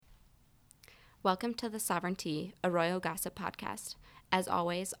Welcome to The Sovereignty, a Royal Gossip podcast. As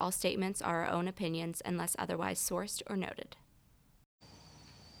always, all statements are our own opinions unless otherwise sourced or noted.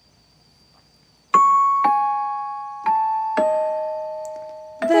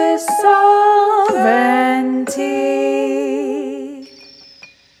 The Sovereignty.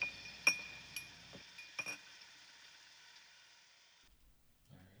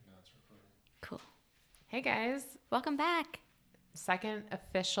 Cool. Hey guys, Welcome back. second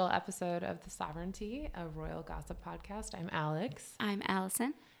official episode of The Sovereignty, a Royal Gossip podcast. I'm Alex, I'm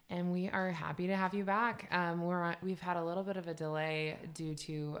Allison. and we are happy to have you back. We've had a little bit of a delay due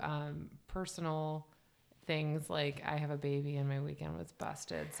to personal things, like I have a baby and my weekend was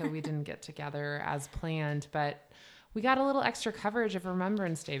busted, so we didn't get together as planned, but we got a little extra coverage of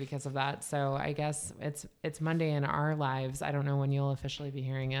Remembrance Day because of that. So I guess it's Monday in our lives. I don't know when you'll officially be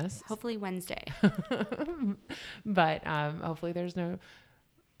hearing us. Hopefully Wednesday. But hopefully there's no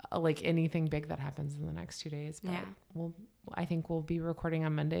like anything big that happens in the next 2 days. But Yeah. I think we'll be recording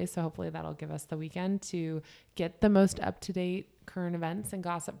on Monday, so hopefully that'll give us the weekend to get the most up-to-date current events and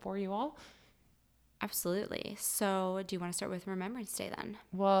gossip for you all. Absolutely. So do you want to start with Remembrance Day then?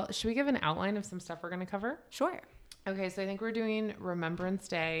 Well, should we give an outline of some stuff we're going to cover? Sure. Okay, so I think we're doing Remembrance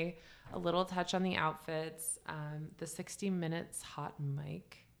Day, a little touch on the outfits, the 60 Minutes hot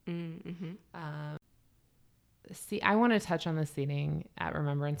mic. Mm-hmm. I want to touch on the seating at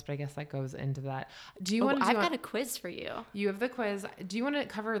Remembrance, but I guess that goes into that. Do you want to? I've got a quiz for you. You have the quiz. Do you want to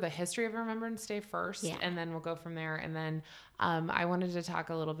cover the history of Remembrance Day first? Yeah. And then we'll go from there. And then I wanted to talk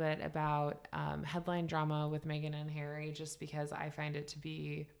a little bit about headline drama with Meghan and Harry, just because I find it to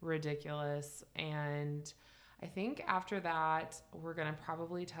be ridiculous. And I think after that, we're going to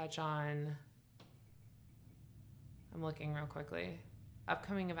probably touch on, I'm looking real quickly,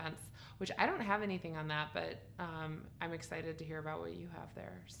 upcoming events, which I don't have anything on that, but I'm excited to hear about what you have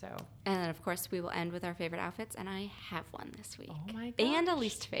there. So, And then, of course, we will end with our favorite outfits, and I have one this week. oh my gosh. And a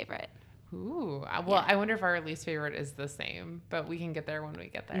least favorite. Ooh, well, Yeah. I wonder if our least favorite is the same, but we can get there when we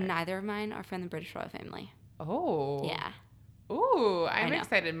get there. Neither of mine are from the British royal family. Oh. Yeah. Ooh, I'm know.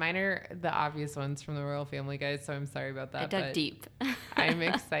 excited. Mine are the obvious ones from the royal family, guys, so I'm sorry about that. I dug but deep. I'm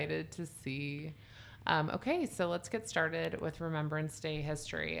excited to see. Okay, so let's get started with Remembrance Day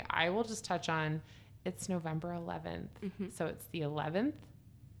history. I will just touch on, it's November 11th. Mm-hmm. So it's the 11th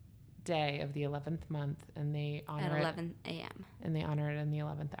day of the 11th month, and they honor At it 11 a.m. and they honor it in the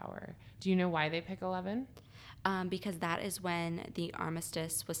 11th hour. Do you know why they pick 11? Because that is when the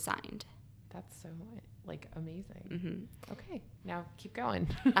armistice was signed. That's so amazing. Mm-hmm. Okay, now keep going.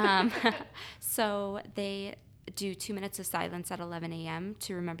 So they do 2 minutes of silence at 11 a.m.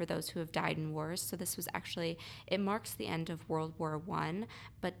 to remember those who have died in wars. So this was actually, it marks the end of World War I,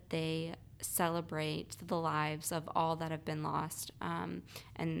 but they celebrate the lives of all that have been lost and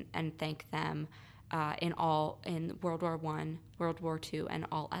thank them in World War I, World War II, and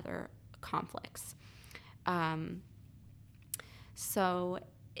all other conflicts. So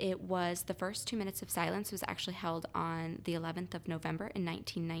it was, the first 2 minutes of silence was actually held on the 11th of November in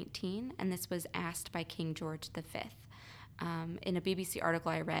 1919, and this was asked by King George V. In a BBC article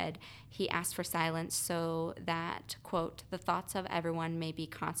I read, he asked for silence so that, quote, the thoughts of everyone may be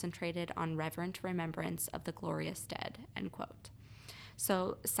concentrated on reverent remembrance of the glorious dead, end quote.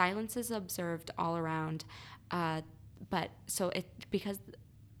 So silence is observed all around, because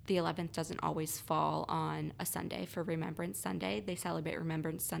the 11th doesn't always fall on a Sunday for Remembrance Sunday. They celebrate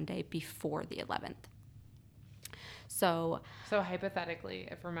Remembrance Sunday before the 11th. So hypothetically,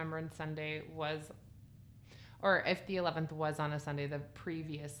 if Remembrance Sunday was, or if the 11th was on a Sunday, the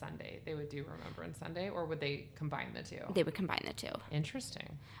previous Sunday, they would do Remembrance Sunday, or would they combine the two? they would combine the two.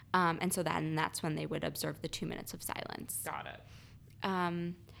 Interesting. And so that's when they would observe the 2 minutes of silence. Got it.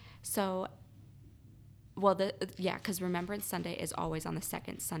 Because Remembrance Sunday is always on the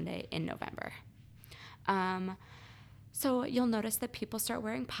second Sunday in November. So you'll notice that people start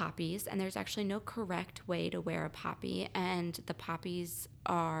wearing poppies, and there's actually no correct way to wear a poppy, and the poppies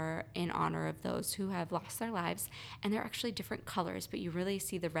are in honor of those who have lost their lives, and they're actually different colors, but you really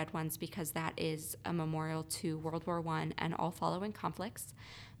see the red ones because that is a memorial to World War I and all following conflicts.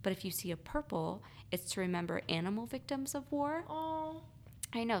 But if you see a purple, it's to remember animal victims of war. Oh,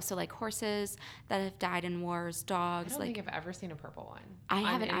 I know, so like horses that have died in wars, I dogs. don't think I've ever seen a purple one. I on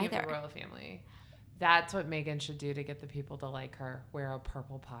haven't any of either. the royal family. That's what Meghan should do to get the people to like her. Wear a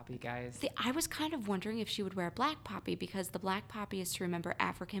purple poppy, guys. See, I was kind of wondering if she would wear a black poppy, because the black poppy is to remember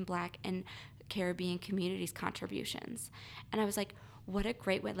African, Black, and Caribbean communities' contributions. And I was like, what a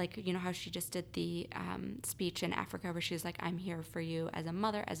great way, like, you know how she just did the speech in Africa where she's like, I'm here for you as a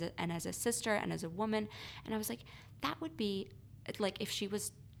mother, as a sister, and as a woman. And I was like, that would be, like, if she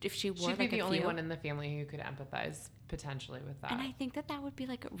was if she wore She'd be like the a only few. one in the family who could empathize potentially with that. And I think that would be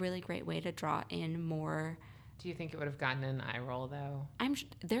like a really great way to draw in more. Do you think it would have gotten an eye roll though?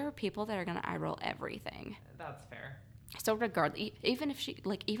 There are people that are going to eye roll everything. That's fair. So regardless, even if she,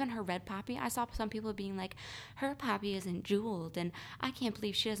 like, even her red poppy, I saw some people being like, her poppy isn't jeweled, and I can't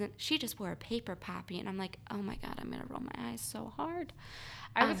believe she just wore a paper poppy. And I'm like, oh my God, I'm going to roll my eyes so hard.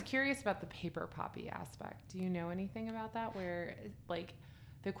 I was curious about the paper poppy aspect. Do you know anything about that? Where, like,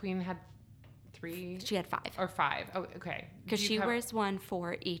 the queen had 3? She had 5. Or 5. Oh, okay. Because she wears one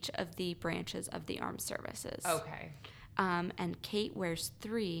for each of the branches of the armed services. Okay. And Kate wears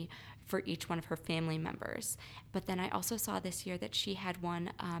 3 for each one of her family members. But then I also saw this year that she had one,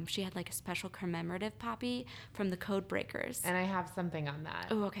 she had like a special commemorative poppy from the Code Breakers. And I have something on that.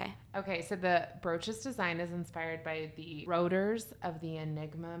 Oh, okay. Okay, so the brooch's design is inspired by the rotors of the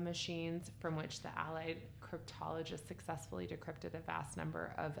Enigma machines from which the Allied cryptologists successfully decrypted a vast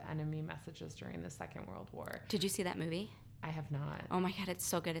number of enemy messages during the Second World War. Did you see that movie? I have not. Oh my God, it's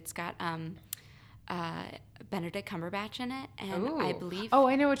so good. It's got Benedict Cumberbatch in it, and Ooh. I believe. Oh,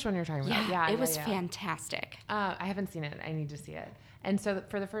 I know which one you're talking about. Yeah, it was fantastic. I haven't seen it. I need to see it. And so,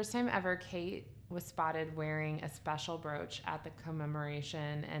 for the first time ever, Kate was spotted wearing a special brooch at the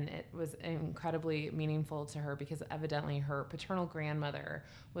commemoration, and it was incredibly meaningful to her because evidently her paternal grandmother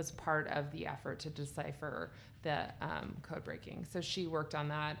was part of the effort to decipher the code breaking. So she worked on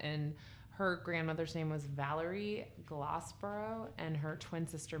that, and her grandmother's name was Valerie Glassborough, and her twin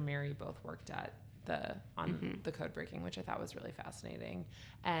sister Mary both worked at the code breaking, which I thought was really fascinating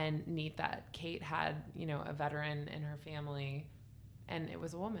and neat that Kate had, a veteran in her family, and it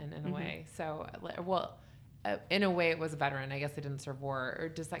was a woman in a way. So, in a way it was a veteran. I guess they didn't serve war. Or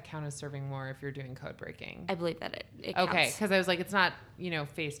does that count as serving war if you're doing code breaking? I believe that it counts. Okay, because I was like, it's not,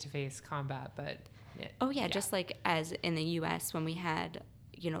 face-to-face combat, but... Just like as in the U.S. when we had,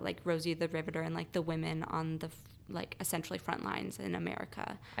 like Rosie the Riveter and like the women on the essentially front lines in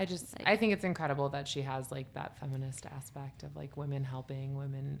America. I think it's incredible that she has like that feminist aspect of like women helping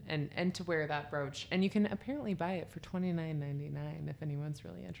women and to wear that brooch. And you can apparently buy it for $29.99 if anyone's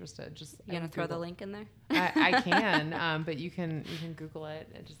really interested. Just you gonna throw the link in there? I can, but you can Google it.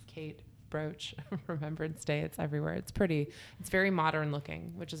 Just Kate brooch Remembrance Day. It's everywhere. It's pretty. It's very modern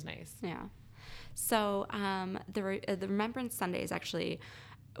looking, which is nice. Yeah. So the Remembrance Sunday is actually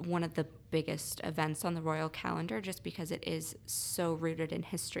one of the biggest events on the royal calendar just because it is so rooted in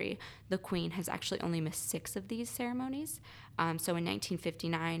history. The Queen has actually only missed 6 of these ceremonies. So in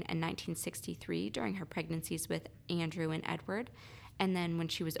 1959 and 1963 during her pregnancies with Andrew and Edward. And then when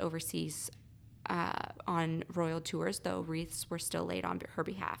she was overseas on royal tours, though, wreaths were still laid on her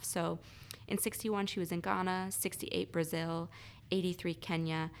behalf. So in 61, she was in Ghana, 68, Brazil, 83,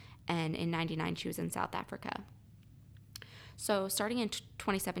 Kenya, and in 99, she was in South Africa. So starting in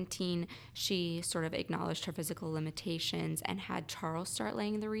 2017, she sort of acknowledged her physical limitations and had Charles start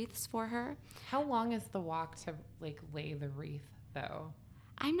laying the wreaths for her. How long is the walk to lay the wreath, though?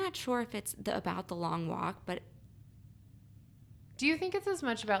 I'm not sure if it's about the long walk, but... Do you think it's as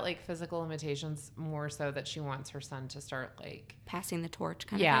much about physical limitations more so that she wants her son to start passing the torch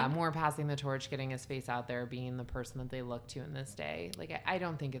kind of thing? Yeah, more passing the torch, getting his face out there, being the person that they look to in this day. I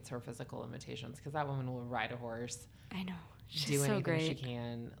don't think it's her physical limitations because that woman will ride a horse. I know. She's do anything so great. She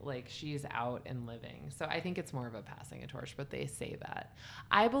can. She's out and living. So I think it's more of a passing a torch, but they say that.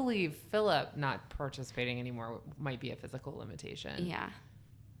 I believe Philip not participating anymore might be a physical limitation. Yeah.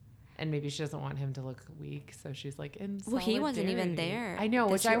 And maybe she doesn't want him to look weak, so she's in solidarity. Well, he wasn't even there. I know,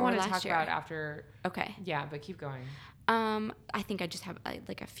 which I want to talk about after. Okay. Yeah, but keep going. I think I just have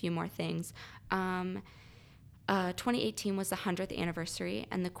a few more things. 2018 was the 100th anniversary,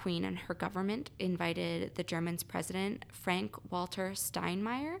 and the Queen and her government invited the German's president, Frank-Walter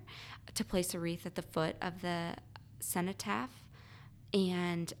Steinmeier, to place a wreath at the foot of the cenotaph.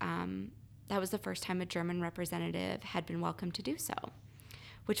 And that was the first time a German representative had been welcome to do so,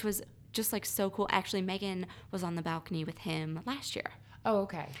 which was just so cool. Actually, Meghan was on the balcony with him last year. Oh,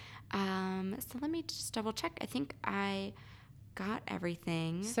 okay. So let me just double check. I think I got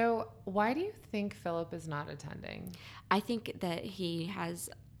everything. So why do you think Philip is not attending? I think that he's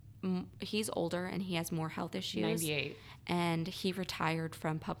older and he has more health issues. 98. And he retired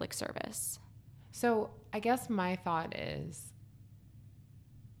from public service. So I guess my thought is,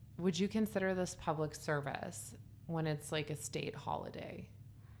 would you consider this public service when it's a state holiday?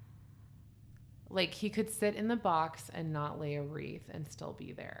 He could sit in the box and not lay a wreath and still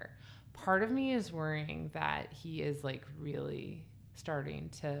be there. Part of me is worrying that he is really starting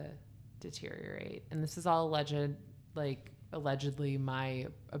to deteriorate. And this is all allegedly my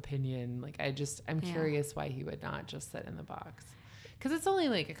opinion. I'm curious why he would not just sit in the box. Because it's only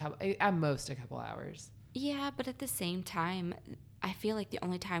like at most a couple hours. Yeah, but at the same time, I feel like the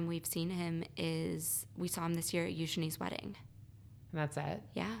only time we've seen him is we saw him this year at Eugenie's wedding. And that's it.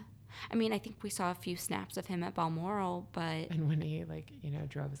 Yeah. I mean, I think we saw a few snaps of him at Balmoral, but... And when he, like, you know,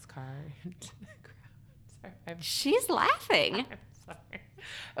 drove his car into the crowd. Sorry. She's laughing. I'm sorry.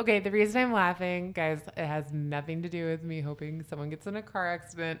 Okay, the reason I'm laughing, guys, it has nothing to do with me hoping someone gets in a car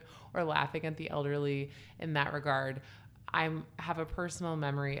accident or laughing at the elderly in that regard. I have a personal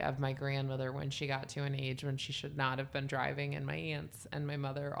memory of my grandmother when she got to an age when she should not have been driving, and my aunts and my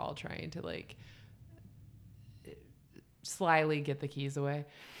mother all trying to, like, slyly get the keys away.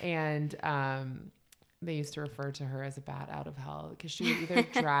 And they used to refer to her as a bat out of hell because she would either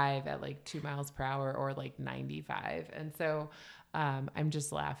drive at like 2 miles per hour or like 95. And so I'm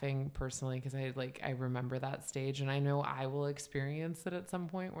just laughing personally because I remember that stage, and I know I will experience it at some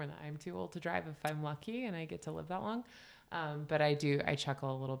point when I'm too old to drive if I'm lucky and I get to live that long. But I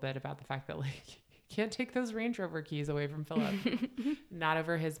chuckle a little bit about the fact that, like, you can't take those Range Rover keys away from Philip, not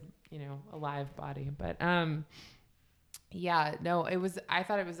over his, you know, alive body. But yeah, no, I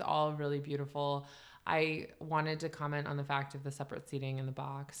thought it was all really beautiful. I wanted to comment on the fact of the separate seating in the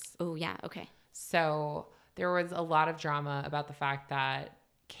box. Oh, yeah. Okay. So there was a lot of drama about the fact that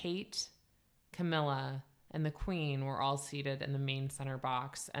Kate, Camilla, and the Queen were all seated in the main center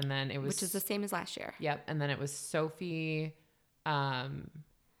box. And then it was... Which is the same as last year. Yep. And then it was Sophie... Meghan,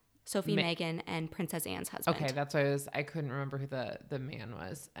 and Princess Anne's husband. Okay, that's what I couldn't remember who the man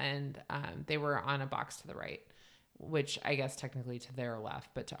was. And they were on a box to the right, which I guess technically to their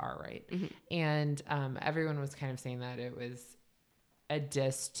left, but to our right. Mm-hmm. And everyone was kind of saying that it was a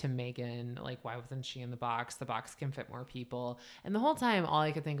diss to Meghan. Like, why wasn't she in the box? The box can fit more people. And the whole time, all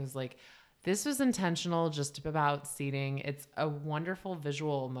I could think was like, this was intentional, just about seating. It's a wonderful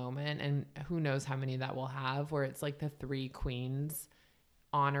visual moment, and who knows how many that will have, where it's like the three queens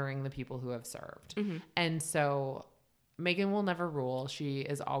honoring the people who have served. Mm-hmm. And so Meghan will never rule. She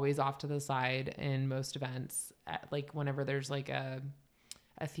is always off to the side in most events. Like whenever there's like a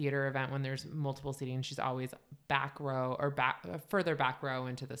theater event, when there's multiple seating, she's always back row or further back row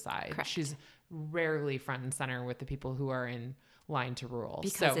into the side. Correct. She's rarely front and center with the people who are in line to rule.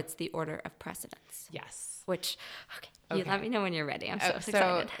 Because it's the order of precedence. Yes. Which, you let me know when you're ready. I'm so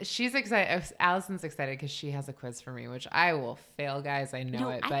excited. So she's excited. Allison's excited because she has a quiz for me, which I will fail, guys. I know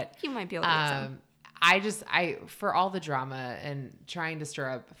it. But I think you might be able to get some. I for all the drama and trying to stir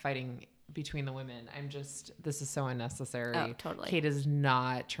up fighting between the women, this is so unnecessary. Oh, totally. Kate is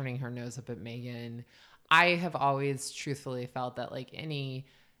not turning her nose up at Meghan. I have always truthfully felt that, like, any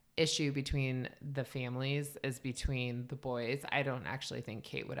issue between the families is between the boys. I don't actually think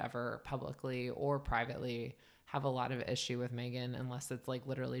Kate would ever publicly or privately have a lot of issue with Meghan unless it's like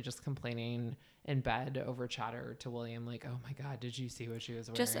literally just complaining in bed over chatter to William, like, oh my God, did you see what she was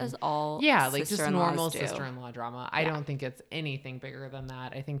wearing? Just as all like just normal sister-in-law drama. I don't think it's anything bigger than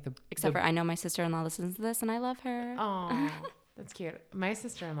that. I think except for I know my sister-in-law listens to this and I love her. Oh, that's cute. My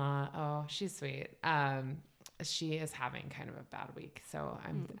sister-in-law, oh, she's sweet. She is having kind of a bad week, so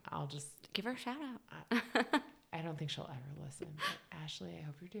I'll just give her a shout out. I don't think she'll ever listen. But Ashley, I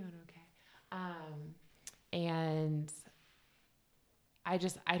hope you're doing okay. And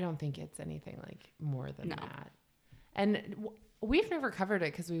I don't think it's anything like more than that. And we've never covered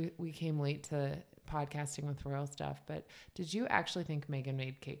it because we came late to podcasting with royal stuff. But did you actually think Meghan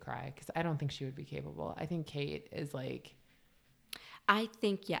made Kate cry? Because I don't think she would be capable. I think Kate is like. I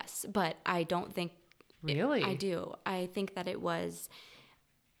think yes, but I don't think. Really? I do. I think that it was.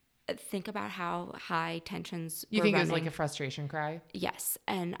 Think about how high tensions were running. It was like a frustration cry? Yes.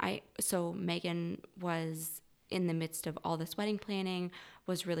 And so Meghan was in the midst of all this wedding planning,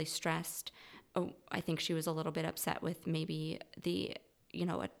 was really stressed. Oh, I think she was a little bit upset with maybe a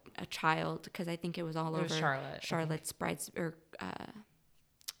child, because I think it was all over Charlotte's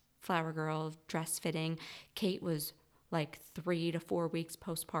flower girl dress fitting. Kate was like 3 to 4 weeks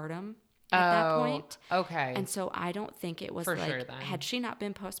postpartum at that point. Okay. And so I don't think it was for sure, then. Had she not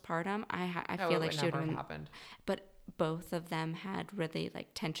been postpartum, I feel like she would have happened. But both of them had really like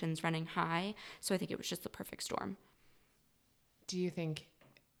tensions running high. So I think it was just the perfect storm. Do you think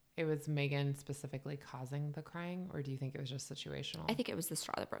it was Meghan specifically causing the crying, or do you think it was just situational? I think it was the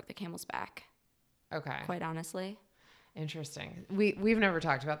straw that broke the camel's back. Okay. Quite honestly. Interesting. We've never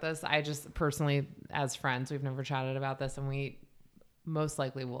talked about this. I just personally, as friends, we've never chatted about this, and we most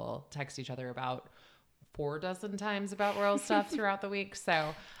likely will text each other about 4 dozen times about royal stuff throughout the week.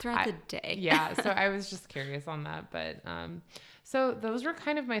 So throughout the day. Yeah. So I was just curious on that. But so those were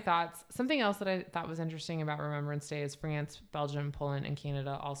kind of my thoughts. Something else that I thought was interesting about Remembrance Day is France, Belgium, Poland, and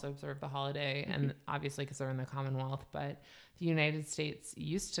Canada also observe the holiday. Mm-hmm. And obviously because they're in the Commonwealth. But The United States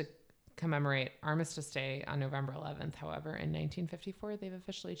used to commemorate Armistice Day on November 11th. However, in 1954, they've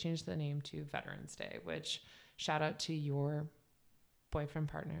officially changed the name to Veterans Day, which shout out to your boyfriend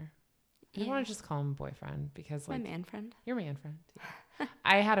partner. I want to just call him boyfriend because my man friend. Your man friend. Yeah.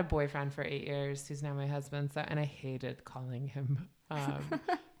 I had a boyfriend for 8 years who's now my husband. So, and I hated calling him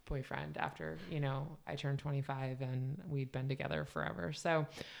boyfriend after, I turned 25 and we'd been together forever. So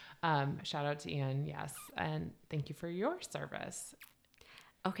shout out to Ian. Yes. And thank you for your service.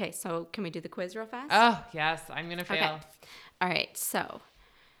 Okay. So can we do the quiz real fast? Oh, yes. I'm going to fail. Okay. All right. So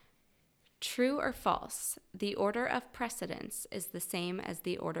true or false? The order of precedence is the same as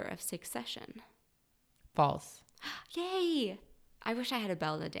the order of succession. False. Yay! I wish I had a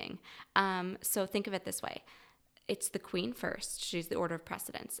bell to ding. So think of it this way. It's the queen first. She's the order of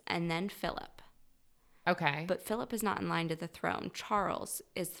precedence. And then Philip. Okay. But Philip is not in line to the throne. Charles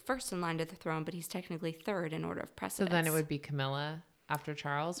is first in line to the throne, but he's technically third in order of precedence. So then it would be Camilla after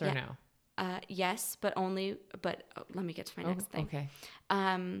Charles or no? Yes, but let me get to my next thing. Okay.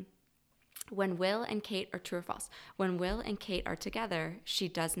 When Will and Kate are true or false? When Will and Kate are together, she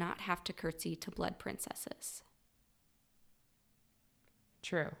does not have to curtsy to blood princesses.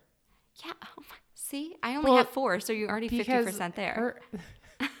 True. Yeah. See, I only have 4, so you're already 50% there.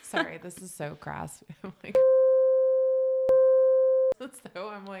 Sorry, this is so crass. I'm like,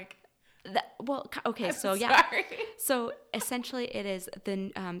 okay, I'm so yeah. sorry. So essentially it is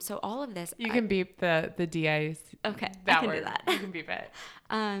so all of this. You can beep the DIs. Okay, that I can word. do that. You can beep it.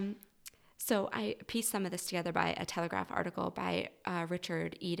 So I pieced some of this together by a Telegraph article by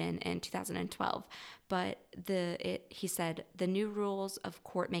Richard Eden in 2012. But he said, the new rules of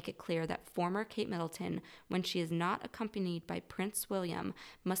court make it clear that former Kate Middleton, when she is not accompanied by Prince William,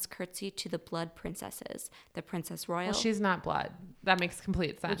 must curtsy to the blood princesses, the Princess Royal. Well, she's not blood. That makes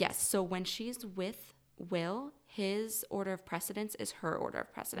complete sense. Yes. So when she's with Will, his order of precedence is her order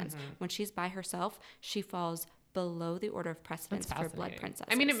of precedence. Mm-hmm. When she's by herself, she falls below the order of precedence for blood princesses.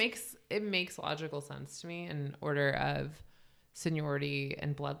 I mean, it makes logical sense to me in order of seniority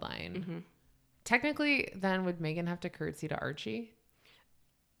and bloodline. Mm-hmm. Technically, then would Meghan have to curtsy to Archie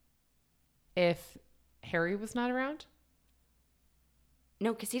if Harry was not around?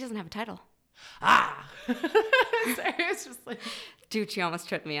 No, because he doesn't have a title. Sorry, it's just like, dude, she almost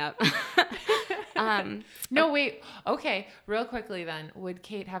tripped me up. No, wait. Okay, real quickly then, would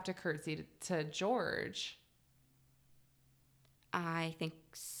Kate have to curtsy to George? I think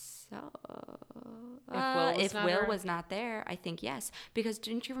so. If Will was not there, I think yes. Because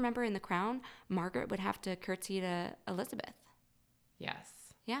didn't you remember in The Crown, Margaret would have to curtsy to Elizabeth? Yes.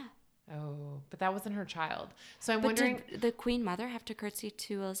 Yeah. Oh, but that wasn't her child. So I'm wondering. Did the Queen Mother have to curtsy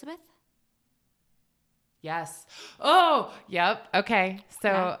to Elizabeth? Yes. Oh, yep. Okay.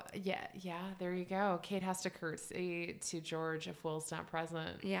 So yeah, there you go. Kate has to curtsy to George if Will's not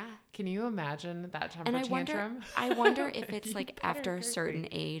present. Yeah. Can you imagine that temper tantrum? I wonder if it's like after a certain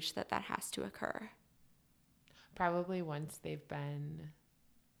age that has to occur. Probably once they've been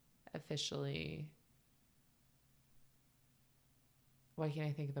officially. Why can't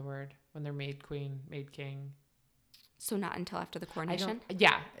I think of the word? When they're made queen, made king. So not until after the coronation?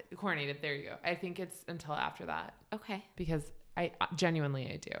 Coronated. There you go. I think it's until after that. Okay. Because I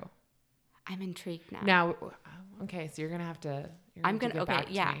genuinely do. I'm intrigued now. Now, okay, so you're gonna have to. Get back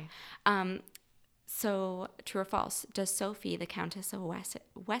to me. So true or false? Does Sophie, the Countess of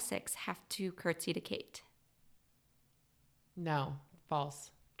Wessex, have to curtsy to Kate? No, false.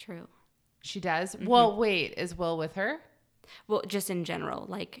 True. She does. Mm-hmm. Well, wait, is Will with her? Well, just in general,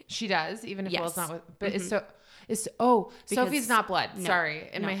 like she does, even if Will's not with. But mm-hmm. Sophie's not blood. No, Sorry,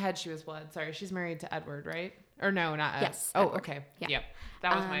 in my head she was blood. Sorry, she's married to Edward, right? Or no, not Ed. Yes. Oh, Edward. okay. Yeah. Yep.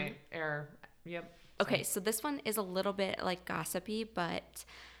 That was my error. Yep. Okay, so this one is a little bit like gossipy, but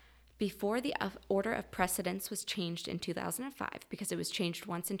before the order of precedence was changed in 2005, because it was changed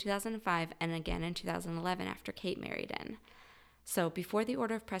once in 2005 and again in 2011 after Kate married in. So before the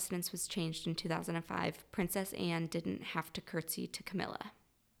order of precedence was changed in 2005, Princess Anne didn't have to curtsy to Camilla.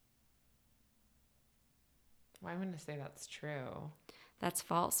 Well, I'm going to say that's true. That's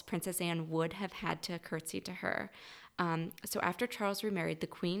false. Princess Anne would have had to curtsy to her. So after Charles remarried, the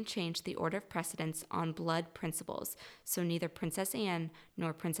Queen changed the order of precedence on blood principles. So neither Princess Anne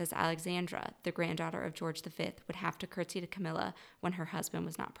nor Princess Alexandra, the granddaughter of George V, would have to curtsy to Camilla when her husband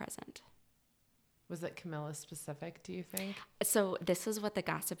was not present. Was it Camilla specific, do you think? So this is what the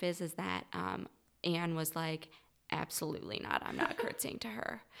gossip is that Anne was like, absolutely not. I'm not curtsying to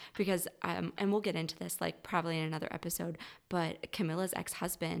her. Because, and we'll get into this like probably in another episode, but Camilla's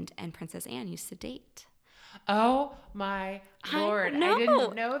ex-husband and Princess Anne used to date. Oh my Lord. know. I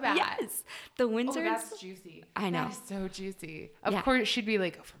didn't know that. Yes. The Windsors. Oh, that's juicy. I know. That is so juicy. Of Yeah. course, she'd be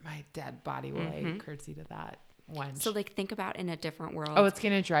like, for my dead body, will I curtsy to that wench? So like think about in a different world. Oh, it's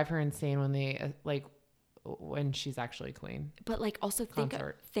going to drive her insane when they, when she's actually queen. But like also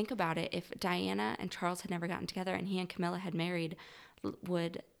Consort. think about it. If Diana and Charles had never gotten together and he and Camilla had married,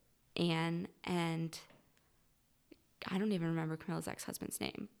 would Anne and I don't even remember Camilla's ex-husband's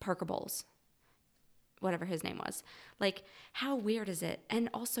name, Parker Bowles, whatever his name was. Like, how weird is it? And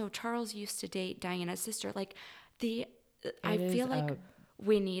also, Charles used to date Diana's sister. Like, I feel like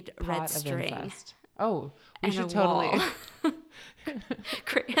we need red string. Incest. Oh, we and should a totally. wall.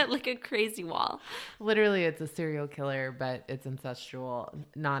 Like a crazy wall. Literally, it's a serial killer, but it's incestual,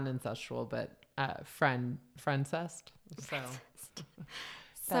 non-incestual, but friendcest. So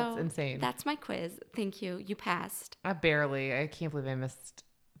that's insane. That's my quiz. Thank you. You passed. Barely. I can't believe I missed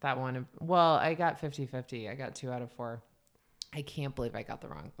that one. Well, I got 50-50. I got 2 out of 4. I can't believe I got the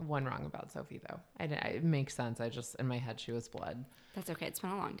one wrong about Sophie, though. It makes sense. I just, in my head, she was blood. That's okay. It's been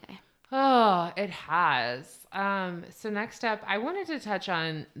a long day. Oh, it has. So next up, I wanted to touch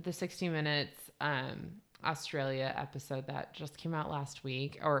on the 60 Minutes Australia episode that just came out last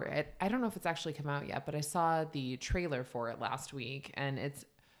week. I don't know if it's actually come out yet, but I saw the trailer for it last week. And it's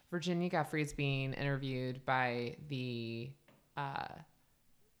Virginia Giuffre's being interviewed by the, God,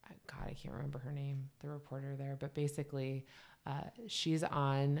 I can't remember her name, the reporter there. But basically, she's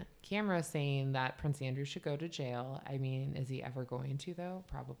on camera saying that Prince Andrew should go to jail. I mean, is he ever going to, though?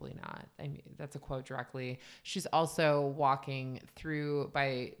 Probably not. I mean, that's a quote directly. She's also walking through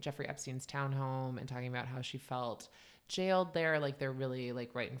by Jeffrey Epstein's townhome and talking about how she felt jailed there. Like, they're really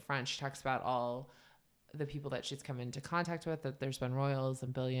like right in front. She talks about all the people that she's come into contact with, that there's been royals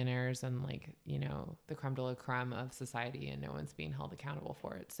and billionaires and like, you know, the creme de la creme of society, and no one's being held accountable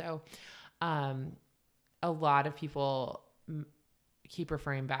for it. So, a lot of people keep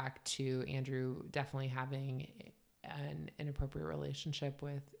referring back to Andrew definitely having an inappropriate relationship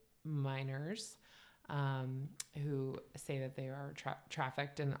with minors, who say that they are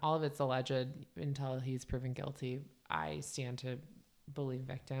trafficked, and all of it's alleged until he's proven guilty. I stand to believe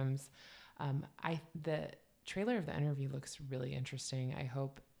victims. The trailer of the interview looks really interesting. I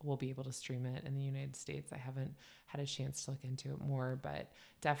hope we'll be able to stream it in the United States. I haven't had a chance to look into it more, but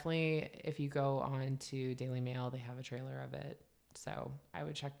definitely if you go on to Daily Mail, they have a trailer of it. So I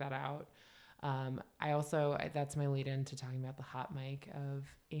would check that out. That's my lead into talking about the hot mic of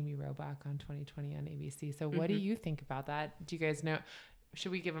Amy Robach on 2020 on ABC. So what do you think about that? Do you guys know?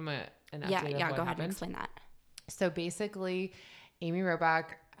 Should we give them an update? Yeah, of what go ahead happened? and explain that. So basically, Amy Robach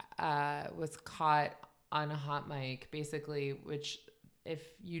was caught on a hot mic, basically, which if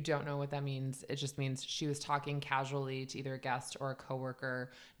you don't know what that means, it just means she was talking casually to either a guest or a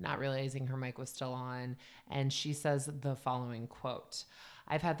coworker, not realizing her mic was still on. And she says the following quote: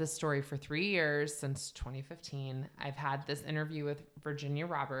 "I've had this story for 3 years, since 2015. I've had this interview with Virginia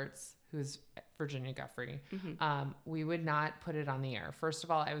Roberts," who's Virginia Giuffre. "We would not put it on the air. First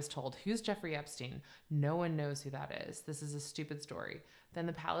of all, I was told, who's Jeffrey Epstein? No one knows who that is. This is a stupid story. Then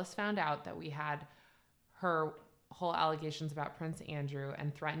the palace found out that we had her whole allegations about Prince Andrew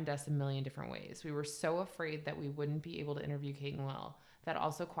and threatened us a million different ways. We were so afraid that we wouldn't be able to interview Kate and Will. That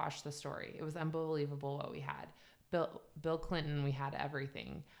also quashed the story. It was unbelievable what we had. Bill Clinton, we had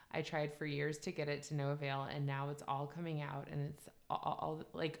everything. I tried for years to get it to no avail, and now it's all coming out, and it's all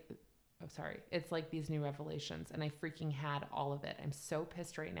like, it's like these new revelations, and I freaking had all of it. I'm so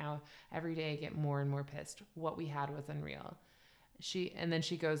pissed right now. Every day I get more and more pissed. What we had was unreal." And then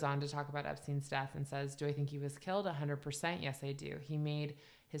she goes on to talk about Epstein's death and says, "Do I think he was killed? 100%. Yes, I do. He made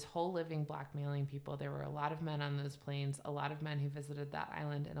his whole living blackmailing people. There were a lot of men on those planes, a lot of men who visited that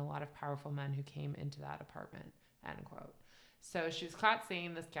island, and a lot of powerful men who came into that apartment," end quote. So she was caught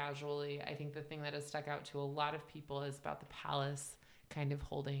saying this casually. I think the thing that has stuck out to a lot of people is about the palace kind of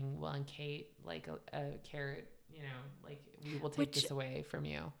holding Will and Kate like a carrot, like, we will take this away from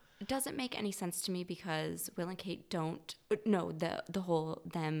you. Doesn't make any sense to me, because Will and Kate don't know the whole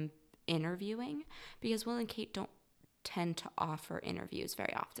them interviewing, because Will and Kate don't tend to offer interviews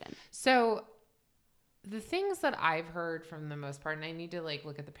very often. So the things that I've heard from the most part, and I need to like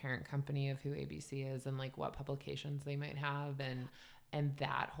look at the parent company of who ABC is and like what publications they might have and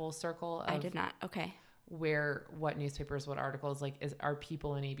that whole circle of, I did not. Okay. What newspapers, what articles, like are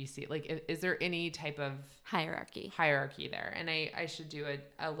people in ABC, like is there any type of hierarchy there? And I should do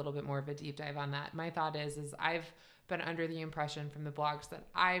a little bit more of a deep dive on that. My thought is I've been under the impression from the blogs that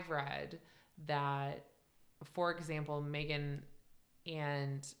I've read that, for example, Meghan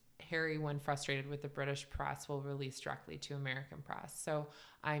and Harry, when frustrated with the British press, will release directly to American press. So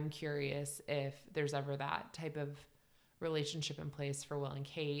I'm curious if there's ever that type of relationship in place for Will and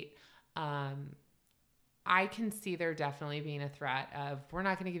Kate. I can see there definitely being a threat of, we're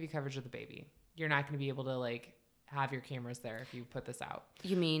not going to give you coverage of the baby. You're not going to be able to like have your cameras there if you put this out.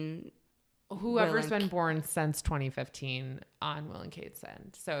 You mean whoever's been born since 2015 on Will and Kate's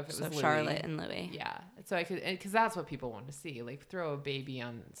end. So if it was Louis, Charlotte and Louis. Yeah. So I could, because that's what people want to see. Like throw a baby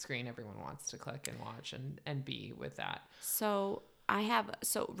on screen. Everyone wants to click and watch and be with that. So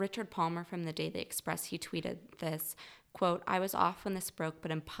Richard Palmer from the Daily Express, he tweeted this, quote, "I was off when this broke,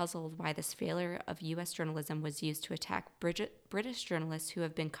 but am puzzled why this failure of U.S. journalism was used to attack British journalists who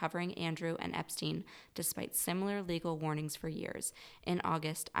have been covering Andrew and Epstein despite similar legal warnings for years. In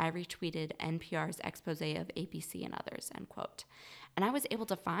August, I retweeted NPR's expose of ABC and others," end quote. And I was able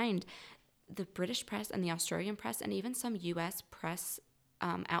to find the British press and the Australian press and even some U.S. press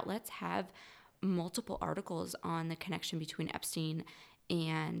outlets have multiple articles on the connection between Epstein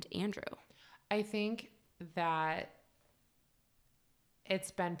and Andrew. I think that it's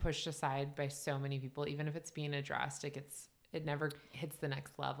been pushed aside by so many people. Even if it's being addressed, it never hits the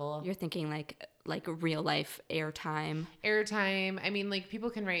next level. You're thinking like real life airtime. I mean, like people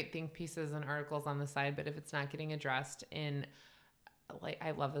can write think pieces and articles on the side, but if it's not getting addressed in, like,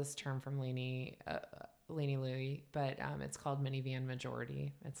 I love this term from Lainey Louie, but it's called minivan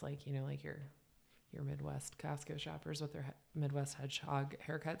majority. It's like, you know, like your Midwest Costco shoppers with their Midwest hedgehog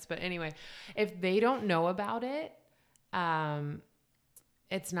haircuts. But anyway, if they don't know about it,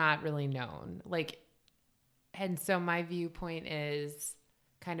 it's not really known. Like, and so my viewpoint is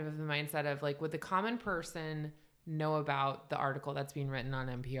kind of the mindset of like, would the common person know about the article that's being written on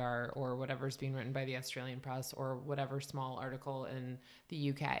NPR or whatever's being written by the Australian press or whatever small article in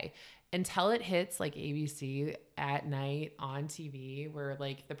the UK until it hits like ABC at night on TV where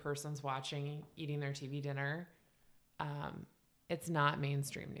like the person's watching, eating their TV dinner? It's not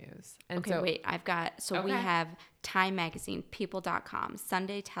mainstream news. And okay, so, wait, we have Time Magazine, People.com,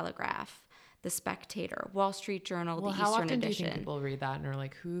 Sunday Telegraph, The Spectator, Wall Street Journal, well, The how Eastern often Edition. Do you think people read that and are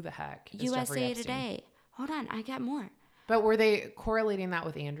like, who the heck is USA Jeffrey Epstein? Today. Hold on, I got more. But were they correlating that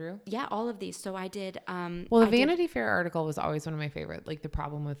with Andrew? Yeah, all of these. So I did. Well, the Vanity Fair article was always one of my favorite. Like the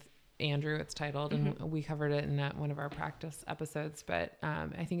problem with Andrew, it's titled, and we covered it in one of our practice episodes. But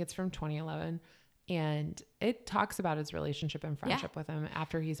I think it's from 2011, and it talks about his relationship and friendship with him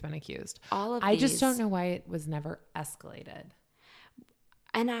after he's been accused. I just don't know why it was never escalated.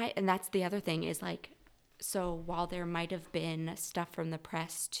 And that's the other thing is like, so while there might have been stuff from the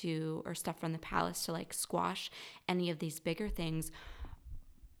press or stuff from the palace to like squash any of these bigger things,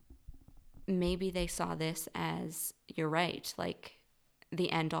 maybe they saw this as, you're right, like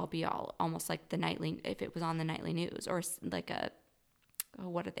the end all be all, almost like if it was on the nightly news or like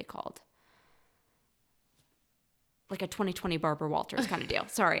what are they called? Like a 2020 Barbara Walters kind of deal.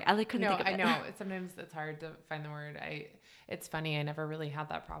 Sorry, I couldn't think of it. I know. Sometimes it's hard to find the word. It's funny. I never really had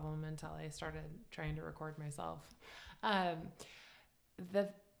that problem until I started trying to record myself. The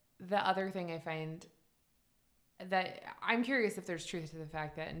other thing I find that I'm curious if there's truth to the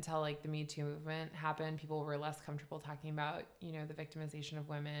fact that until like the Me Too movement happened, people were less comfortable talking about, you know, the victimization of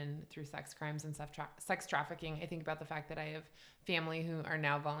women through sex crimes and sex trafficking. I think about the fact that I have family who are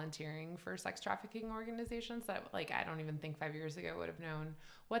now volunteering for sex trafficking organizations that like, I don't even think 5 years ago would have known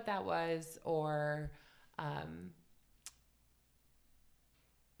what that was or,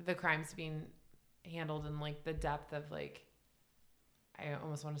 the crimes being handled in like the depth of like, I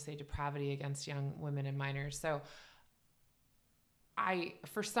almost want to say depravity against young women and minors. So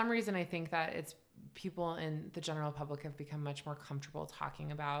for some reason, I think that it's people in the general public have become much more comfortable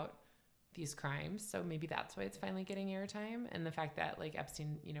talking about these crimes. So maybe that's why it's finally getting airtime. And the fact that like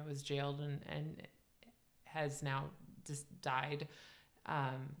Epstein, you know, was jailed and has now just died.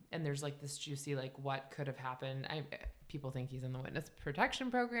 And there's like this juicy, like what could have happened. People think he's in the witness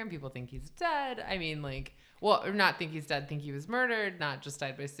protection program. People think he's dead. I mean, like, well, or not think he's dead, think he was murdered, not just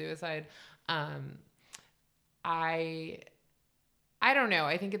died by suicide. I don't know.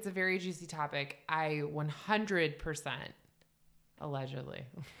 I think it's a very juicy topic. I 100% allegedly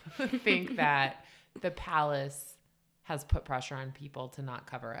think that the palace has put pressure on people to not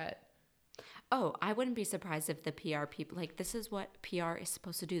cover it. Oh, I wouldn't be surprised if the PR people, like, this is what PR is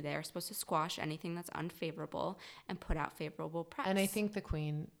supposed to do. They're supposed to squash anything that's unfavorable and put out favorable press. And I think the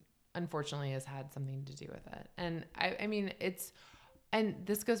Queen, unfortunately, has had something to do with it. And I mean, and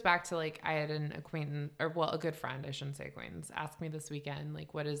this goes back to, like, I had an acquaintance, or well, a good friend, I shouldn't say acquaintance, ask me this weekend,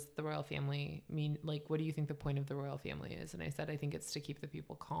 like, what does the royal family mean? Like, what do you think the point of the royal family is? And I said, I think it's to keep the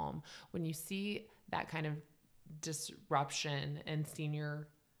people calm. When you see that kind of disruption in senior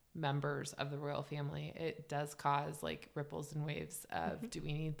members of the royal family, it does cause like ripples and waves of, do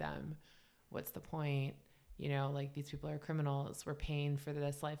we need them? What's the point? You know, like these people are criminals. We're paying for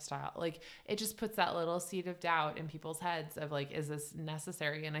this lifestyle. Like it just puts that little seed of doubt in people's heads of like, is this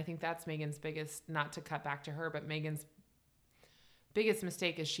necessary? And I think that's Meghan's biggest, not to cut back to her, but Meghan's biggest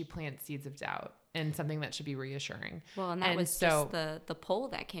mistake is she plants seeds of doubt and something that should be reassuring. Well, and that was just the poll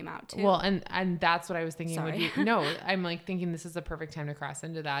that came out too. Well, and that's what I was thinking. Sorry. No, I'm like thinking this is a perfect time to cross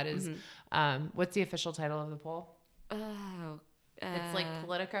into that is, what's the official title of the poll? Oh, it's like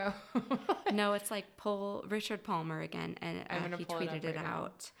Politico. No, it's like Richard Palmer again, and he tweeted it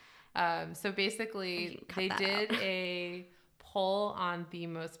out. So basically, they did a poll on the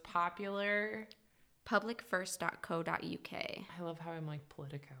most popular publicfirst.co.uk. I love how I'm like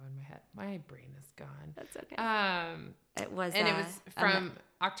Politico in my head. My brain is gone. That's okay. It was from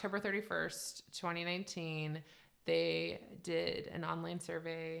October 31st, 2019. They did an online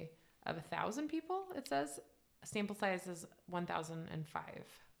survey of 1,000 people. It says sample size is 1,005.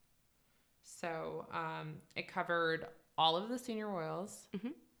 So it covered all of the senior royals.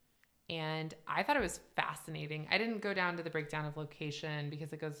 And I thought it was fascinating. I didn't go down to the breakdown of location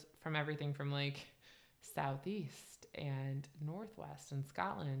because it goes from everything from like Southeast and Northwest and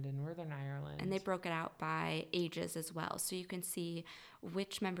Scotland and Northern Ireland. And they broke it out by ages as well. So you can see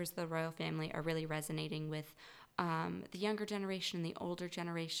which members of the royal family are really resonating with the younger generation and the older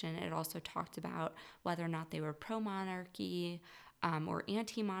generation. It also talked about whether or not they were pro-monarchy or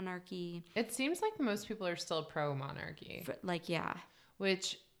anti-monarchy. It seems like most people are still pro-monarchy. Yeah.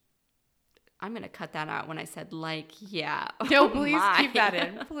 Which... I'm going to cut that out when I said yeah. No, please keep that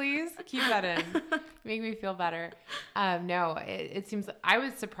in. Please keep that in. Make me feel better. No, it seems... I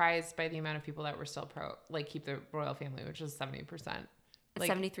was surprised by the amount of people that were still keep the royal family, which is 70%.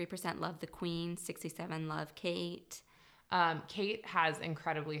 73% love the Queen, 67% love Kate. Kate has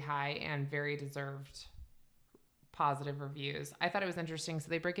incredibly high and very deserved positive reviews. I thought it was interesting. So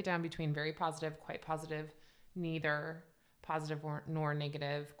they break it down between very positive, quite positive, neither positive nor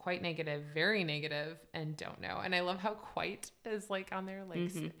negative, quite negative, very negative, and don't know. And I love how quite is like on there,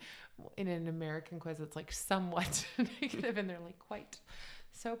 like in an American quiz, it's like somewhat negative, and they're like quite,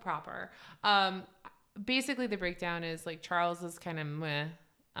 so proper. Basically the breakdown is like Charles is kind of meh,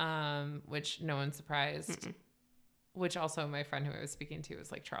 which no one's surprised. Which also my friend who I was speaking to was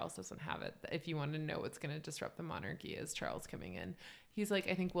like, Charles doesn't have it. If you want to know what's going to disrupt the monarchy is Charles coming in. He's like,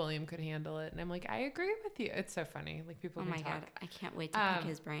 I think William could handle it. And I'm like, I agree with you. It's so funny. Like people can talk. God, I can't wait to pick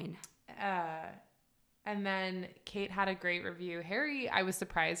his brain. And then Kate had a great review. Harry, I was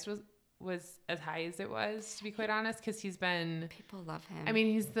surprised was as high as it was, to be quite honest, because he's been... People love him. I mean,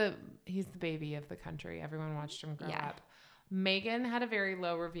 he's the baby of the country. Everyone watched him grow up. Meghan had a very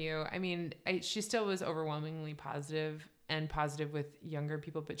low review. I mean, she still was overwhelmingly positive with younger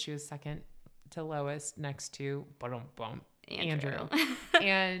people, but she was second to lowest next to Andrew.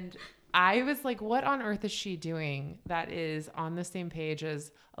 And I was like, what on earth is she doing that is on the same page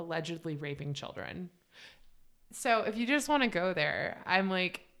as allegedly raping children? So if you just want to go there, I'm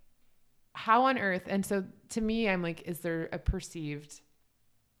like, how on earth? And so to me, I'm like, is there a perceived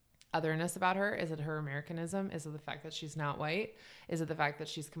otherness about her? Is it her Americanism? Is it the fact that she's not white? Is it the fact that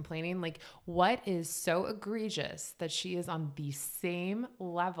she's complaining? Like, what is so egregious that she is on the same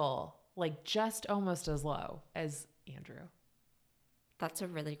level, like just almost as low as Andrew? That's a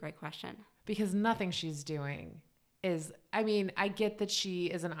really great question. Because nothing she's doing is, I mean, I get that she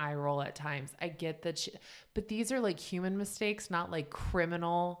is an eye roll at times. I get that but these are like human mistakes, not like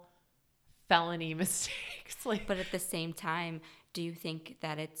criminal felony mistakes. But at the same time, do you think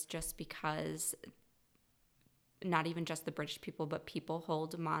that it's just because not even just the British people, but people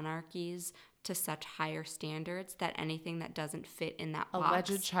hold monarchies to such higher standards that anything that doesn't fit in that box...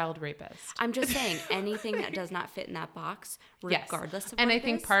 Alleged child rapist. I'm just saying, anything that does not fit in that box, regardless of what and I it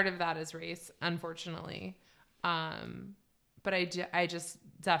think is. part of that is race, unfortunately. But I just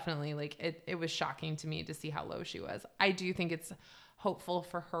definitely, like, it was shocking to me to see how low she was. I do think it's hopeful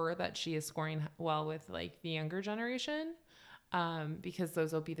for her that she is scoring well with, like, the younger generation. Because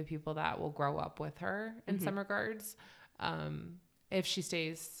those will be the people that will grow up with her in some regards. If she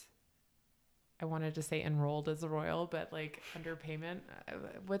stays, I wanted to say enrolled as a royal, but like underpayment.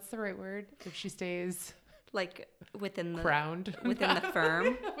 What's the right word? If she stays like within the crowned within the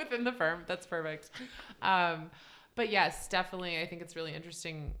firm, within the firm, that's perfect. But yes, definitely. I think it's really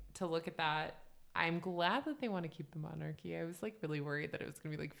interesting to look at that. I'm glad that they want to keep the monarchy. I was like really worried that it was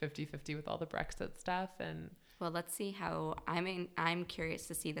going to be like 50-50 with all the Brexit stuff. And well, let's see how, I'm curious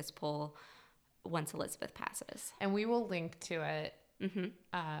to see this poll once Elizabeth passes. And we will link to it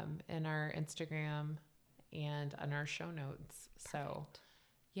in our Instagram and on our show notes. Perfect. So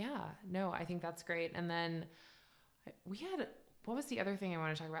Yeah, no, I think that's great. And then we had, what was the other thing I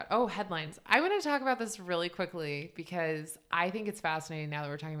want to talk about? Oh, headlines. I want to talk about this really quickly because I think it's fascinating now that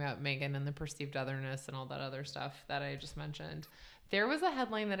we're talking about Meghan and the perceived otherness and all that other stuff that I just mentioned. There was a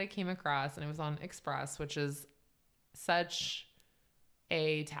headline that I came across and it was on Express, which is such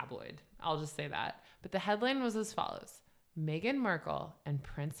a tabloid. I'll just say that. But the headline was as follows: Meghan Markle and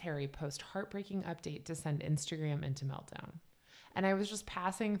Prince Harry post heartbreaking update to send Instagram into meltdown. And I was just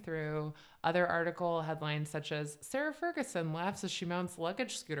passing through other article headlines such as Sarah Ferguson laughs as she mounts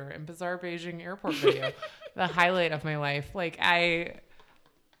luggage scooter in bizarre Beijing airport video. The highlight of my life. Like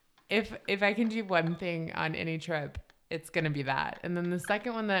if I can do one thing on any trip, it's gonna be that. And then the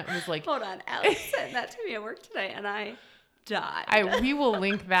second one that was like, Hold on, Alex sent that to me at work today, and I died. we will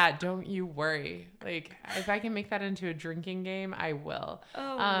link that. Don't you worry. Like if I can make that into a drinking game, I will.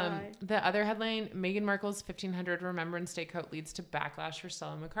 Oh my. The other headline: Meghan Markle's 1500 Remembrance Day coat leads to backlash for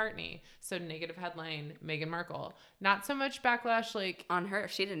Stella McCartney. So negative headline: Meghan Markle. Not so much backlash like On her,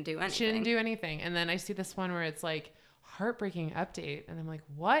 she didn't do anything. she didn't do anything. And then I see this one where it's like heartbreaking update, and I'm like,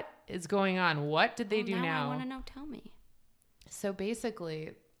 what is going on? What did they do now? I want to know. Tell me. So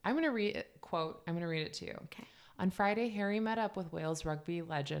basically, I'm going to read it, quote. I'm going to read it to you. Okay. On Friday, Harry met up with Wales rugby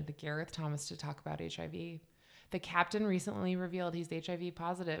legend Gareth Thomas to talk about HIV. The captain recently revealed he's HIV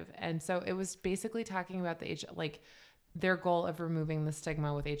positive, and so it was basically talking about their goal of removing the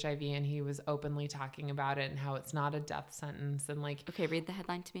stigma with HIV, and he was openly talking about it and how it's not a death sentence. And like, Okay, read the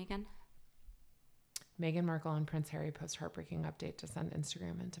headline to me again. Meghan Markle and Prince Harry post heartbreaking update to send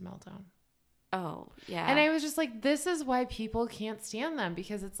Instagram into meltdown. Oh, yeah. And I was just like, this is why people can't stand them,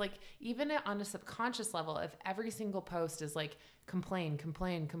 because it's like, even on a subconscious level, if every single post is like complain,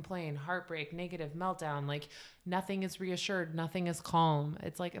 heartbreak, negative, meltdown, like nothing is reassured, nothing is calm.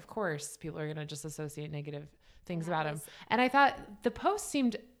 It's like, of course, people are going to just associate negative things about him. And I thought the post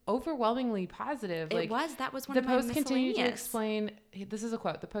seemed overwhelmingly positive. It Like, was. That was one the of my post continued to miscellaneous. explain, this is a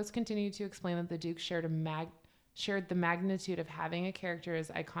quote, the post continued to explain that the Duke shared the magnitude of having a character as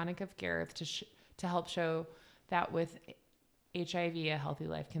iconic of Gareth to help show that with HIV, a healthy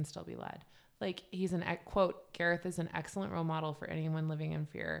life can still be led. Like, he's quote, Gareth is an excellent role model for anyone living in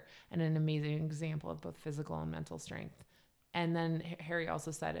fear and an amazing example of both physical and mental strength. And then Harry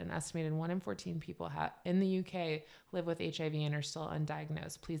also said an estimated 1 in 14 people in the UK live with HIV and are still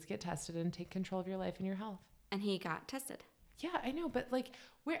undiagnosed. Please get tested and take control of your life and your health. And he got tested. Yeah, I know, but like,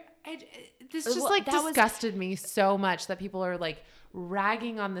 this just like disgusted me so much that people are like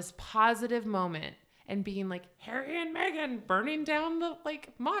ragging on this positive moment and being like, Harry and Meghan burning down the like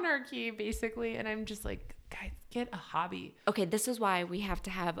monarchy, basically. And I'm just like, guys, get a hobby. Okay, this is why we have to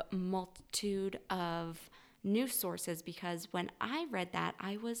have a multitude of news sources, because when I read that,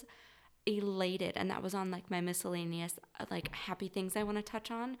 I was elated, and that was on like my miscellaneous like happy things I want to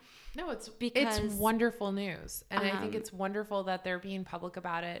touch on. No, it's Because wonderful news, and I think it's wonderful that they're being public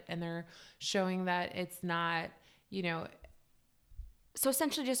about it and they're showing that it's not, so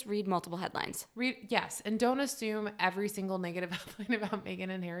essentially just read multiple headlines. Yes, and don't assume every single negative headline about Meghan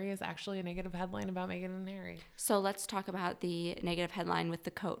and Harry is actually a negative headline about Meghan and Harry. So let's talk about the negative headline with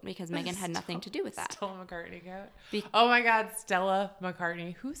the coat, because Meghan had nothing to do with that. Stella McCartney coat. Oh my God, Stella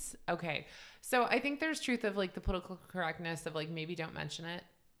McCartney. Okay. So I think there's truth of like the political correctness of like, maybe don't mention it.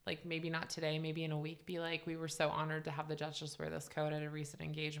 Like, maybe not today, maybe in a week, be like, we were so honored to have the Duchess wear this coat at a recent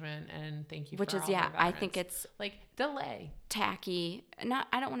engagement, and thank you for all of our veterans. I think it's like delay. Tacky.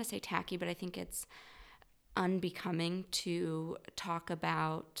 I don't want to say tacky, but I think it's unbecoming to talk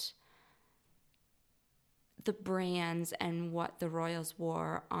about the brands and what the royals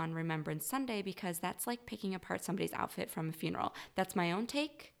wore on Remembrance Sunday, because that's like picking apart somebody's outfit from a funeral. That's my own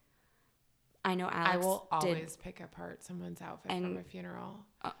take. I know Alex I will always pick apart someone's outfit from a funeral.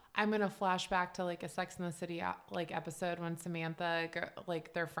 I'm going to flash back to like a Sex and the City like episode when Samantha,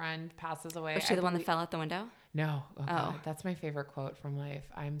 like their friend, passes away. Was she the one that fell out the window? No. Oh, God. That's my favorite quote from life.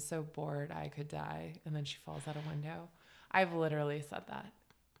 I'm so bored I could die. And then she falls out a window. I've literally said that.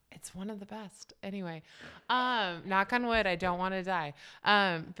 It's one of the best. Anyway, knock on wood, I don't want to die.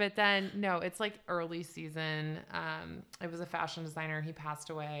 But then, no, it's like early season. It was a fashion designer. He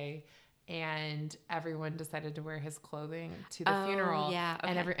passed away. And everyone decided to wear his clothing to the funeral. Yeah.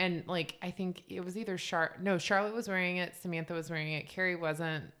 Okay. And like, I think it was either Charlotte was wearing it, Samantha was wearing it, Carrie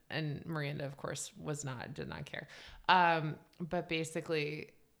wasn't, and Miranda, of course, did not care. But basically,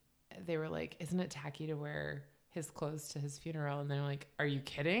 they were like, isn't it tacky to wear his clothes to his funeral? And they're like, are you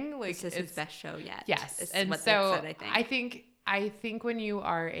kidding? Like, this is his best show yet. Yes. Is And what so they said, I think when you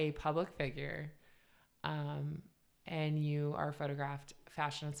are a public figure, and you are photographed,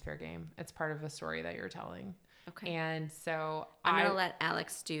 fashion is fair game. It's part of the story that you're telling. Okay. And so I'm going to let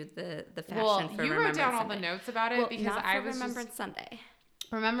Alex do the fashion well, for you Remembrance wrote down all Sunday. the notes about it Well, because not I for was Remembrance just Sunday.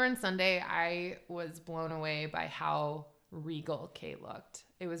 Remembrance Sunday. I was blown away by how regal Kate looked.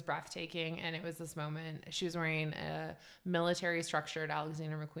 It was breathtaking, and it was this moment. She was wearing a military structured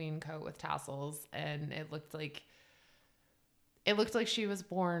Alexander McQueen coat with tassels, and it looked like she was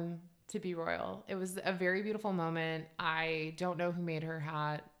born to be royal. It was a very beautiful moment. I don't know who made her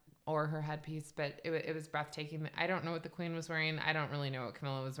hat or her headpiece, but it was breathtaking. I don't know what the queen was wearing. I don't really know what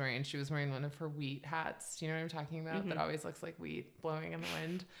Camilla was wearing. She was wearing one of her wheat hats. Do you know what I'm talking about? That always looks like wheat blowing in the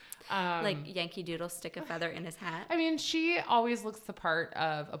wind. Like Yankee Doodle stick a feather in his hat. I mean, she always looks the part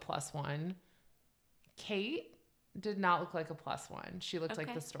of a +1. Kate did not look like a +1. She looked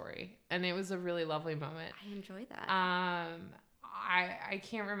like the story. And it was a really lovely moment. I enjoyed that. I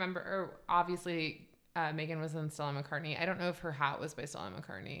can't remember. Or obviously, Meghan was in Stella McCartney. I don't know if her hat was by Stella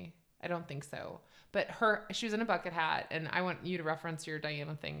McCartney. I don't think so. But she was in a bucket hat, and I want you to reference your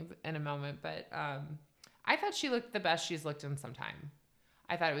Diana thing in a moment. But I thought she looked the best she's looked in some time.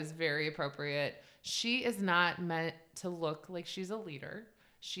 I thought it was very appropriate. She is not meant to look like she's a leader.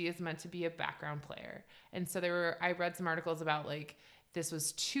 She is meant to be a background player. And so I read some articles about like, this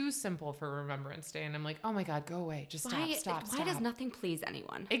was too simple for Remembrance Day. And I'm like, oh my God, go away. Just stop. Why does nothing please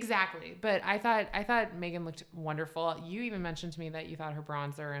anyone? Exactly. But I thought Meghan looked wonderful. You even mentioned to me that you thought her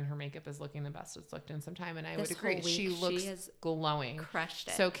bronzer and her makeup is looking the best it's looked in some time. And I would agree. She looks glowing. Crushed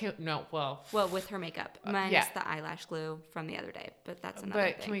it. So well, with her makeup, minus the eyelash glue from the other day, but that's another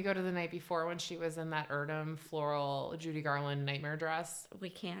thing. But can we go to the night before when she was in that Erdem floral Judy Garland nightmare dress? We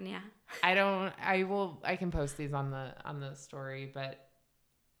can, yeah. I can post these on the story, but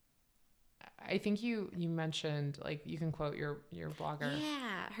I think you mentioned, like, you can quote your blogger.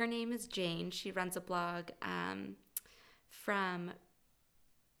 Yeah, her name is Jane. She runs a blog from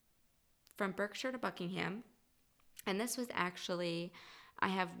Berkshire to Buckingham. And this was actually, I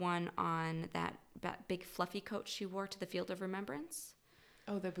have one on that big fluffy coat she wore to the Field of Remembrance.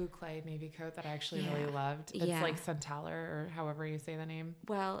 Oh, the boucle navy coat that I actually really loved. It's like Centella, or however you say the name.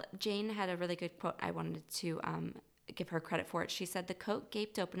 Well, Jane had a really good quote. I wanted to give her credit for it. She said, "The coat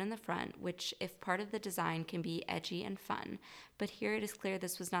gaped open in the front, which, if part of the design, can be edgy and fun. But here it is clear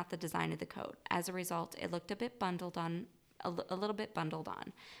this was not the design of the coat. As a result, it looked a bit bundled on, a little bit bundled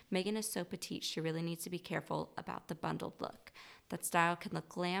on. Meghan is so petite, she really needs to be careful about the bundled look. That style can look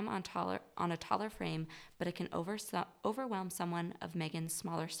glam on a taller frame, but it can overwhelm someone of Meghan's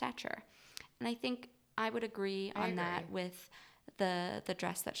smaller stature." And I think I would agree on that with the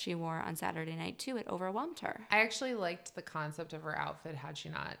dress that she wore on Saturday night too. It overwhelmed her. I actually liked the concept of her outfit had she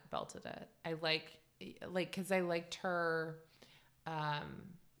not belted it. I because I liked her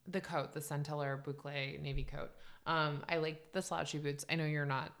the coat, the Centella boucle navy coat. I liked the slouchy boots. I know you're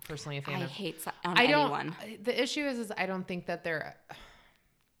not personally a fan of. I hate on anyone. The issue is I don't think that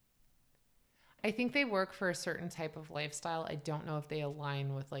I think they work for a certain type of lifestyle. I don't know if they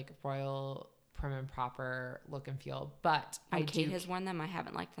align with like royal prim and proper look and feel, but Kate has worn them. I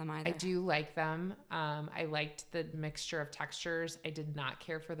haven't liked them either. I do like them. I liked the mixture of textures. I did not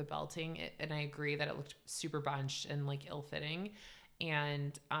care for the belting, and I agree that it looked super bunched and like ill-fitting,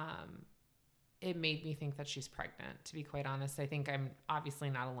 and it made me think that she's pregnant, to be quite honest. I think I'm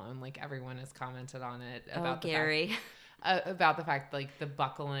obviously not alone. Like, everyone has commented on it about Gary. About the fact, like, the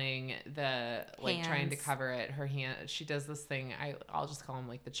buckling, the like hands. Trying to cover it, her hand. She does this thing. I'll just call him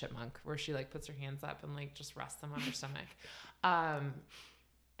like the chipmunk, where she like puts her hands up and like just rests them on her stomach.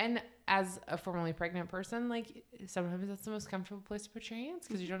 And as a formerly pregnant person, like, sometimes that's the most comfortable place to put your hands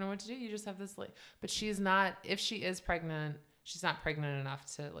because you don't know what to do. You just have this like. But she's not. If she is pregnant, she's not pregnant enough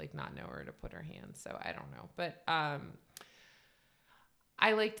to like not know where to put her hands. So I don't know, but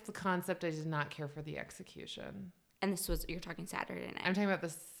I liked the concept. I did not care for the execution. And you're talking Saturday night. I'm talking about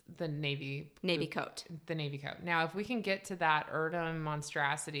the navy coat. The navy coat. Now, if we can get to that Erdem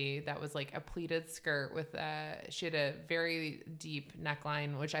monstrosity, that was like a pleated skirt with she had a very deep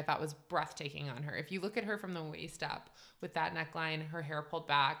neckline, which I thought was breathtaking on her. If you look at her from the waist up with that neckline, her hair pulled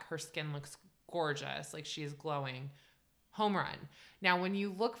back, her skin looks gorgeous. Like, she is glowing. Home run. Now, when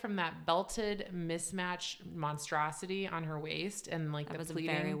you look from that belted mismatched monstrosity on her waist and like that was pleating,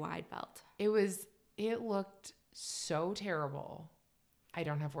 a very wide belt. It looked so terrible. I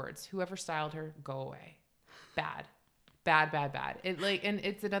don't have words. Whoever styled her, go away. Bad. It like, and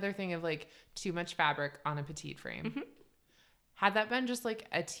it's another thing of like too much fabric on a petite frame. Mm-hmm. Had that been just like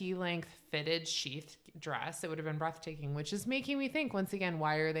a T-length fitted sheath dress, it would have been breathtaking, which is making me think once again,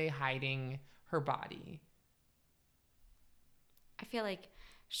 why are they hiding her body? I feel like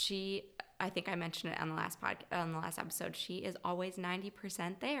I think I mentioned it on the last episode, she is always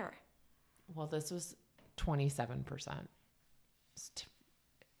 90% there. Well, this was 27%.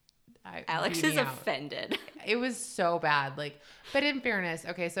 Alex is offended. It was so bad. Like, but in fairness,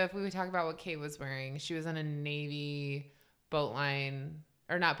 okay, so if we would talk about what Kate was wearing, she was in a navy boat line,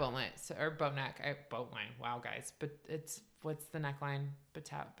 or not boat line, or boat neck. Boat line. Wow, guys. But what's the neckline?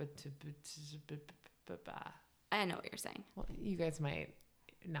 I know what you're saying. Well, you guys might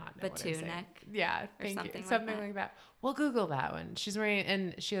not know what I'm saying. Neck. Yeah, thank you. Something like that. We'll Google that one. She's wearing,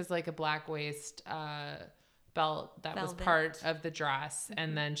 and she has like a black waist belt that was part of the dress,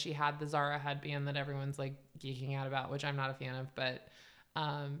 and then she had the Zara headband that everyone's like geeking out about, which I'm not a fan of, but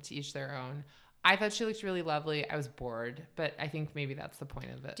to each their own. I thought she looked really lovely. I was bored, but I think maybe that's the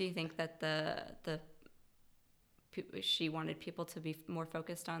point of it. Do you think that she wanted people to be more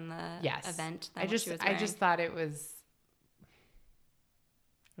focused on the event than what she was wearing? I just thought it was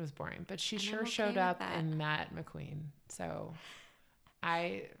boring, but she sure showed up in Matt McQueen. So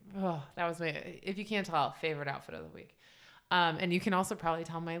that was my, if you can't tell, favorite outfit of the week. And you can also probably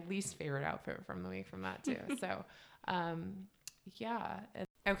tell my least favorite outfit from the week from that too. So, yeah.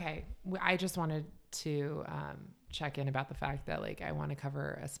 Okay. I just wanted to check in about the fact that like I want to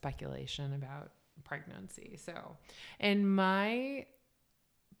cover a speculation about pregnancy. So in my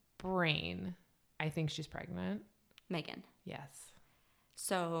brain, I think she's pregnant. Megan. Yes.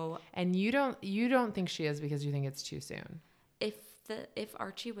 So, and you don't think she is because you think it's too soon. If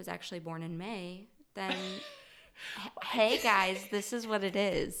Archie was actually born in May, then hey guys, this is what it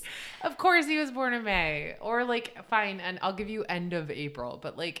is. Of course he was born in May, or like fine, and I'll give you end of April,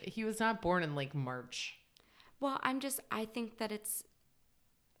 but like he was not born in like March. Well, I think that it's.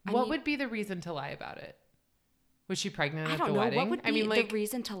 What would be the reason to lie about it? Was she pregnant at the wedding? I don't know. What would be the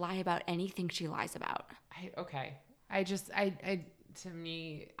reason to lie about anything she lies about? To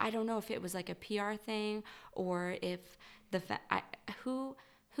me, I don't know if it was like a PR thing or if who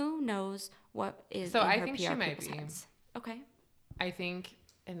knows what is. So in I her think PR she might be. Heads. Okay. I think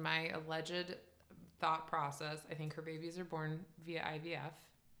in my alleged thought process, I think her babies are born via IVF.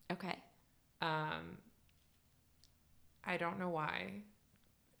 Okay. I don't know why.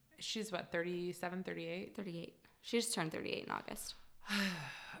 She's what, 37, 38? 38. She just turned 38 in August.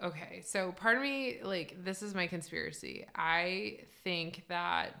 Okay, so part of me, like, this is my conspiracy. I think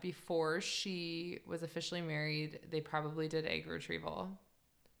that before she was officially married, they probably did egg retrieval.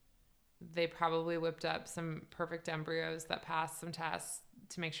 They probably whipped up some perfect embryos that passed some tests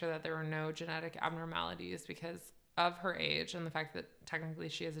to make sure that there were no genetic abnormalities because of her age and the fact that technically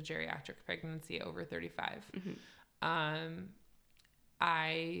she has a geriatric pregnancy over 35. Mm-hmm.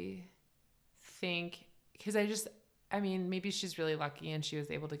 I think, because maybe she's really lucky and she was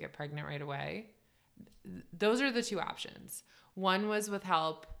able to get pregnant right away. Those are the two options. One was with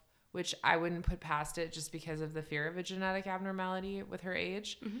help, which I wouldn't put past it just because of the fear of a genetic abnormality with her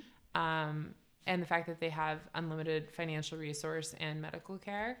age. Mm-hmm. And the fact that they have unlimited financial resource and medical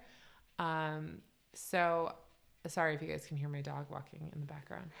care. So sorry if you guys can hear my dog walking in the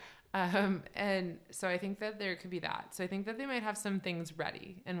background. And so I think that there could be that. So I think that they might have some things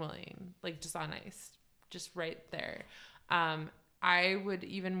ready and willing, like just on ice. Just right there. I would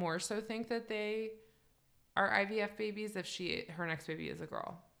even more so think that they are IVF babies if her next baby is a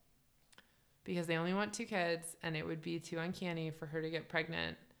girl. Because they only want 2 kids, and it would be too uncanny for her to get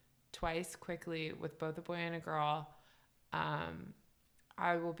pregnant twice quickly with both a boy and a girl.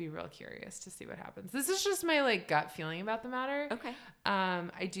 I will be real curious to see what happens. This is just my like gut feeling about the matter. Okay.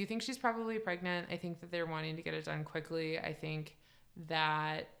 I do think she's probably pregnant. I think that they're wanting to get it done quickly. I think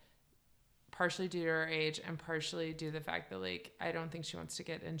that partially due to her age and partially due to the fact that like I don't think she wants to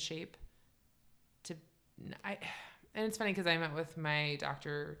get in shape and it's funny because I met with my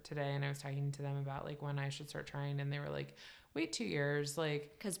doctor today and I was talking to them about like when I should start trying, and they were like, wait 2 years,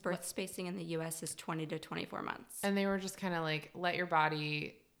 like because birth spacing in the US is 20 to 24 months, and they were just kind of like, let your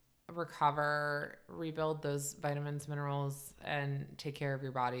body recover, rebuild those vitamins, minerals, and take care of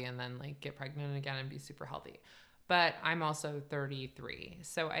your body, and then like get pregnant again and be super healthy. But I'm also 33.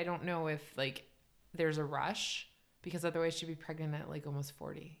 So I don't know if like there's a rush, because otherwise she'd be pregnant at like almost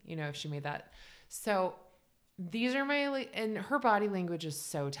 40, if she made that. So these are my, and her body language is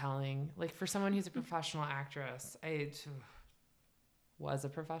so telling. Like for someone who's a professional actress, was a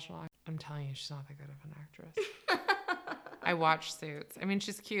professional actress. I'm telling you, she's not that good of an actress. I watched Suits. I mean,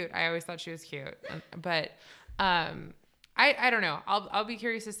 she's cute. I always thought she was cute. But I don't know. I'll be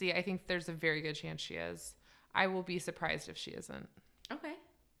curious to see. I think there's a very good chance she is. I will be surprised if she isn't. Okay.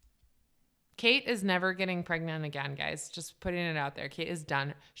 Kate is never getting pregnant again, guys. Just putting it out there. Kate is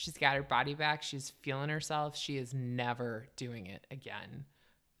done. She's got her body back. She's feeling herself. She is never doing it again.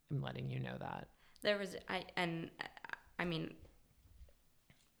 I'm letting you know that.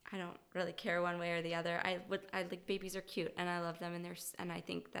 I don't really care one way or the other. I like babies are cute and I love them and I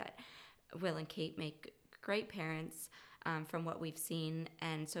think that Will and Kate make great parents from what we've seen.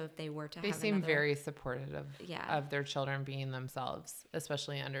 And so if they were to They have seem another, very supportive yeah, of their children being themselves,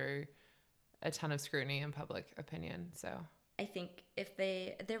 especially under a ton of scrutiny and public opinion. So I think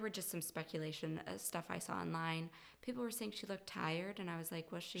there were just some speculation stuff I saw online. People were saying she looked tired, and I was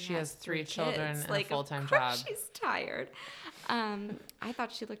like, well, she has three children kids. and Like, a full-time of course job. she's tired. I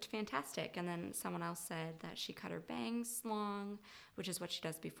thought she looked fantastic. And then someone else said that she cut her bangs long, which is what she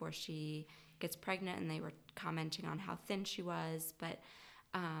does before she gets pregnant. And they were commenting on how thin she was. But,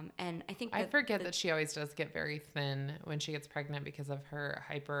 and I think I forget that she always does get very thin when she gets pregnant because of her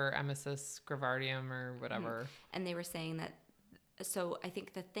hyperemesis gravidarum or whatever. And they were saying that. So I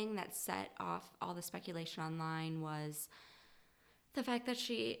think the thing that set off all the speculation online was the fact that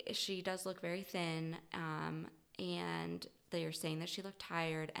she does look very thin, and they are saying that she looked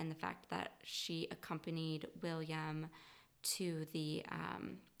tired, and the fact that she accompanied William to the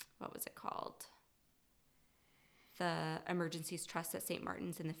what was it called? The Emergencies Trust at St.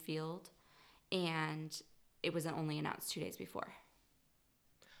 Martin's in the Field, and it was only announced 2 days before.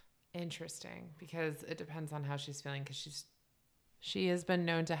 Interesting, because it depends on how she's feeling, because she has been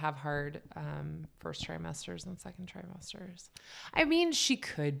known to have hard first trimesters and second trimesters. I mean, she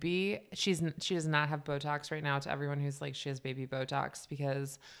could be. She does not have Botox right now. To everyone who's like, she has baby Botox,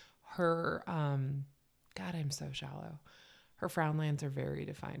 because her God, I'm so shallow. Her frown lines are very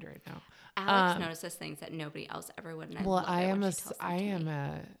defined right now. Alex notices things that nobody else ever would. And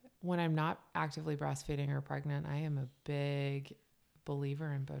When I'm not actively breastfeeding or pregnant, I am a big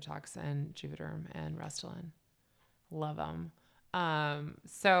believer in Botox and Juvederm and Restylane. Love them.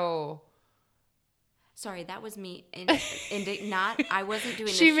 Sorry, that was me. I wasn't doing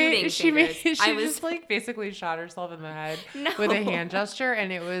the shooting fingers. She just like basically shot herself in the head with a hand gesture,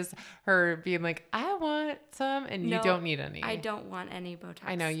 and it was her being like, "I want some," and you don't need any. I don't want any Botox.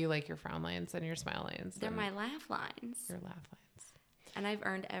 I know you like your frown lines and your smile lines. They're my laugh lines. Your laugh lines. And I've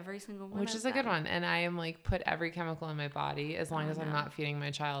earned every single one. Which is a good one. And I am like, put every chemical in my body as long as I'm not feeding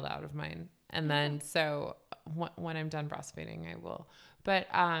my child out of mine. And then so when I'm done breastfeeding, I will. But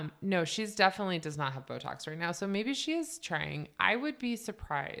no, she's definitely does not have Botox right now. So maybe she is trying. I would be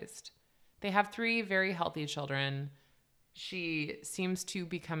surprised. They have 3 very healthy children. She seems to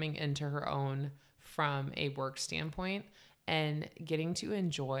be coming into her own from a work standpoint, and getting to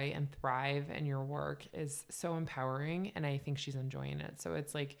enjoy and thrive in your work is so empowering. And I think she's enjoying it. So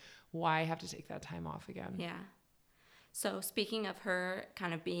it's like, why have to take that time off again? Yeah. So speaking of her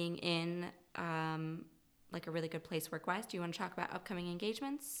kind of being in like a really good place work-wise, do you want to talk about upcoming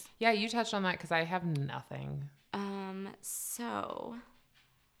engagements? Yeah, you touched on that because I have nothing. So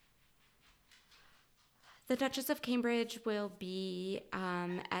the Duchess of Cambridge will be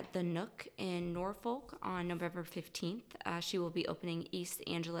at the Nook in Norfolk on November 15th. She will be opening East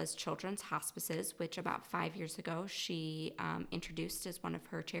Angela's Children's Hospices, which about 5 years ago she introduced as one of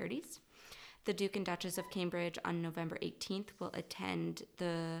her charities. The Duke and Duchess of Cambridge on November 18th will attend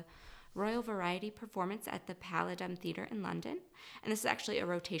the Royal Variety performance at the Palladium Theatre in London. And this is actually a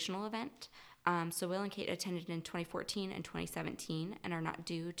rotational event. So Will and Kate attended in 2014 and 2017 and are not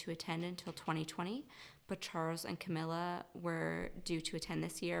due to attend until 2020. But Charles and Camilla were due to attend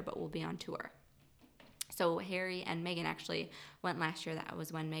this year, but will be on tour. So Harry and Meghan actually went last year. That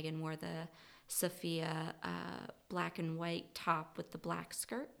was when Meghan wore the Sophia black and white top with the black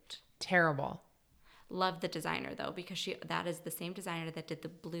skirt. Terrible. Love the designer though, because that is the same designer that did the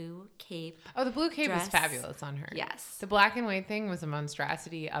blue cape. Oh, the blue cape dress. Was fabulous on her. Yes. The black and white thing was a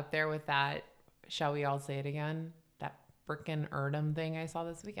monstrosity up there with that. Shall we all say it again? That frickin' Erdem thing I saw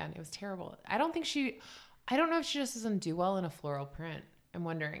this weekend. It was terrible. I don't know if she just doesn't do well in a floral print. I'm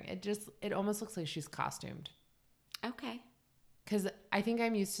wondering. It almost looks like she's costumed. Okay. Because I think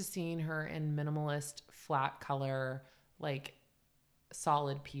I'm used to seeing her in minimalist, flat color, like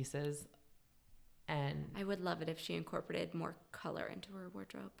solid pieces. And I would love it if she incorporated more color into her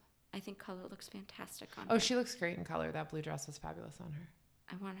wardrobe. I think color looks fantastic on her. Oh, she looks great in color. That blue dress was fabulous on her.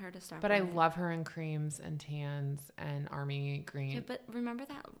 I want her to start. But I love her in creams and tans and army green. Yeah, but remember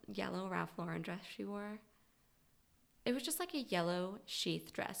that yellow Ralph Lauren dress she wore? It was just like a yellow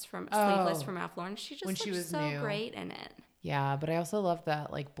sheath dress sleeveless from Ralph Lauren. She just looked so new. Great in it. Yeah, but I also love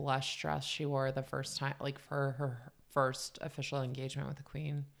that like blush dress she wore the first time, like for her first official engagement with the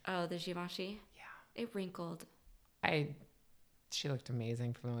Queen. Oh, the Givenchy? Yeah. It wrinkled. She looked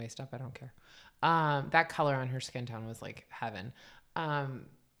amazing from the waist up. I don't care. That color on her skin tone was like heaven.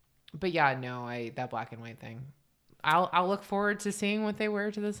 But yeah, no, that black and white thing. I'll look forward to seeing what they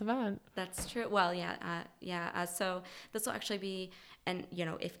wear to this event. That's true. Well, yeah. So this will actually be And,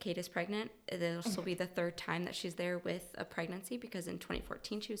 if Kate is pregnant, this will be the third time that she's there with a pregnancy, because in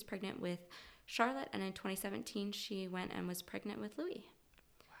 2014 she was pregnant with Charlotte, and in 2017 she went and was pregnant with Louis.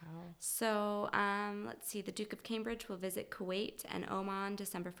 Wow. So let's see. The Duke of Cambridge will visit Kuwait and Oman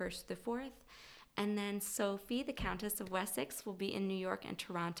December 1st through 4th. And then Sophie, the Countess of Wessex, will be in New York and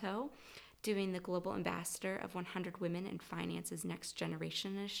Toronto doing the Global Ambassador of 100 Women in Finance's Next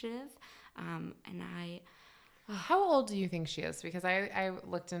Generation Initiative. How old do you think she is? Because I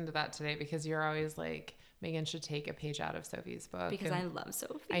looked into that today, because you're always like, Megan should take a page out of Sophie's book. Because I love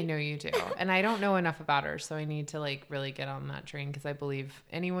Sophie. I know you do. And I don't know enough about her, so I need to like really get on that train, because I believe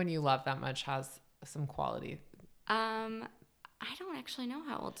anyone you love that much has some quality. I don't actually know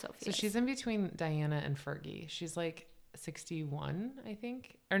how old Sophie is. So she's in between Diana and Fergie. She's like 61, I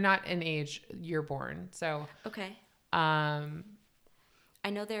think. Or not in age, you're born. So okay. I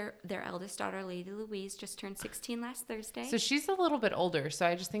know their eldest daughter, Lady Louise, just turned 16 last Thursday. So she's a little bit older. So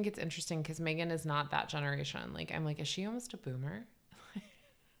I just think it's interesting, because Megan is not that generation. Like, I'm like, is she almost a boomer?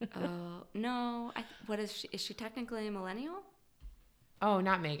 Oh, no. What is she? Is she technically a millennial? Oh,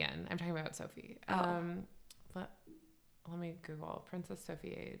 not Megan. I'm talking about Sophie. Oh. Let me Google Princess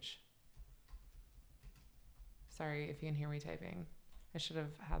Sophie age. Sorry if you can hear me typing. I should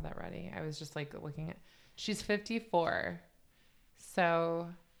have had that ready. I was just like looking at, she's 54. So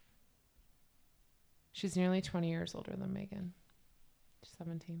she's nearly 20 years older than Megan. She's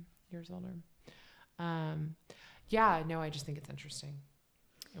 17 years older. Yeah, no, I just think it's interesting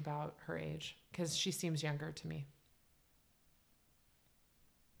about her age, because she seems younger to me.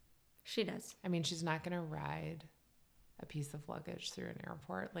 She does. I mean, she's not going to ride a piece of luggage through an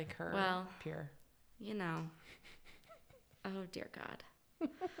airport like her peer. Oh, dear God.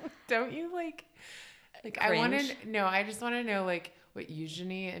 Don't you like Cringe? I just want to know like what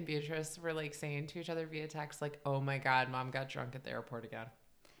Eugenie and Beatrice were like saying to each other via text, like, oh my God, Mom got drunk at the airport again.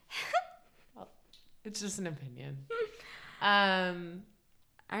 Well, it's just an opinion. All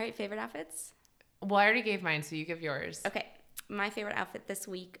right, favorite outfits? Well, I already gave mine, so you give yours. Okay. My favorite outfit this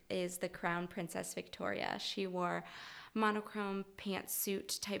week is the Crown Princess Victoria. She wore monochrome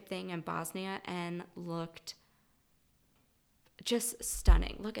pantsuit type thing in Bosnia and looked just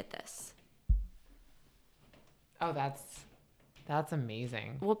stunning. Look at this. Oh, that's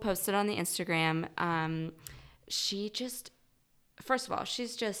amazing. We'll post it on the Instagram. First of all, she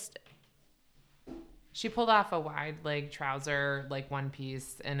pulled off a wide leg trouser, like one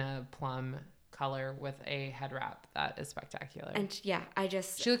piece in a plum color with a head wrap that is spectacular. And yeah,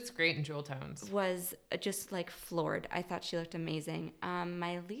 she looks great in jewel tones. Was just like floored. I thought she looked amazing.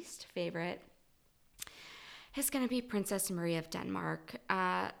 My least favorite is going to be Princess Marie of Denmark.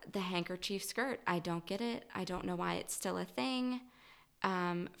 The handkerchief skirt. I don't get it. I don't know why it's still a thing.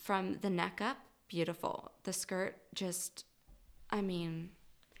 From the neck up, beautiful. The skirt I'm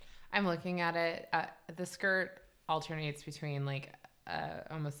looking at it. The skirt alternates between like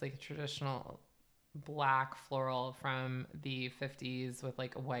almost like a traditional black floral from the 50s with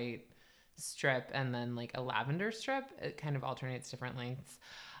like a white strip and then like a lavender strip. It kind of alternates different lengths.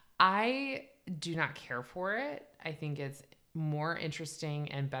 I do not care for it. I think it's more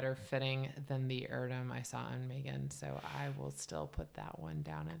interesting and better fitting than the Erdem I saw on Megan. So I will still put that one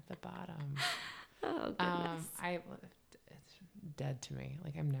down at the bottom. Oh, goodness. It's dead to me.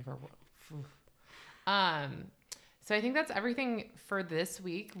 Like I'm never. So I think that's everything for this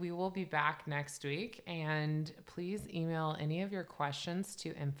week. We will be back next week, and please email any of your questions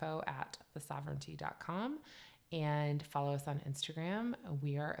to info@thesovereignty.com and follow us on Instagram.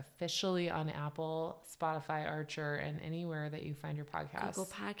 We are officially on Apple, Spotify, Archer, and anywhere that you find your podcasts. Google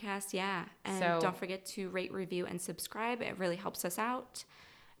Podcasts, yeah. And don't forget to rate, review, and subscribe. It really helps us out.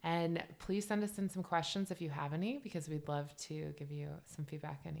 And please send us in some questions if you have any, because we'd love to give you some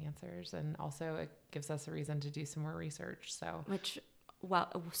feedback and answers. And also it gives us a reason to do some more research. So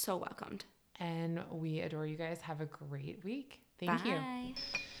so welcomed. And we adore you guys. Have a great week. Thank you. Bye.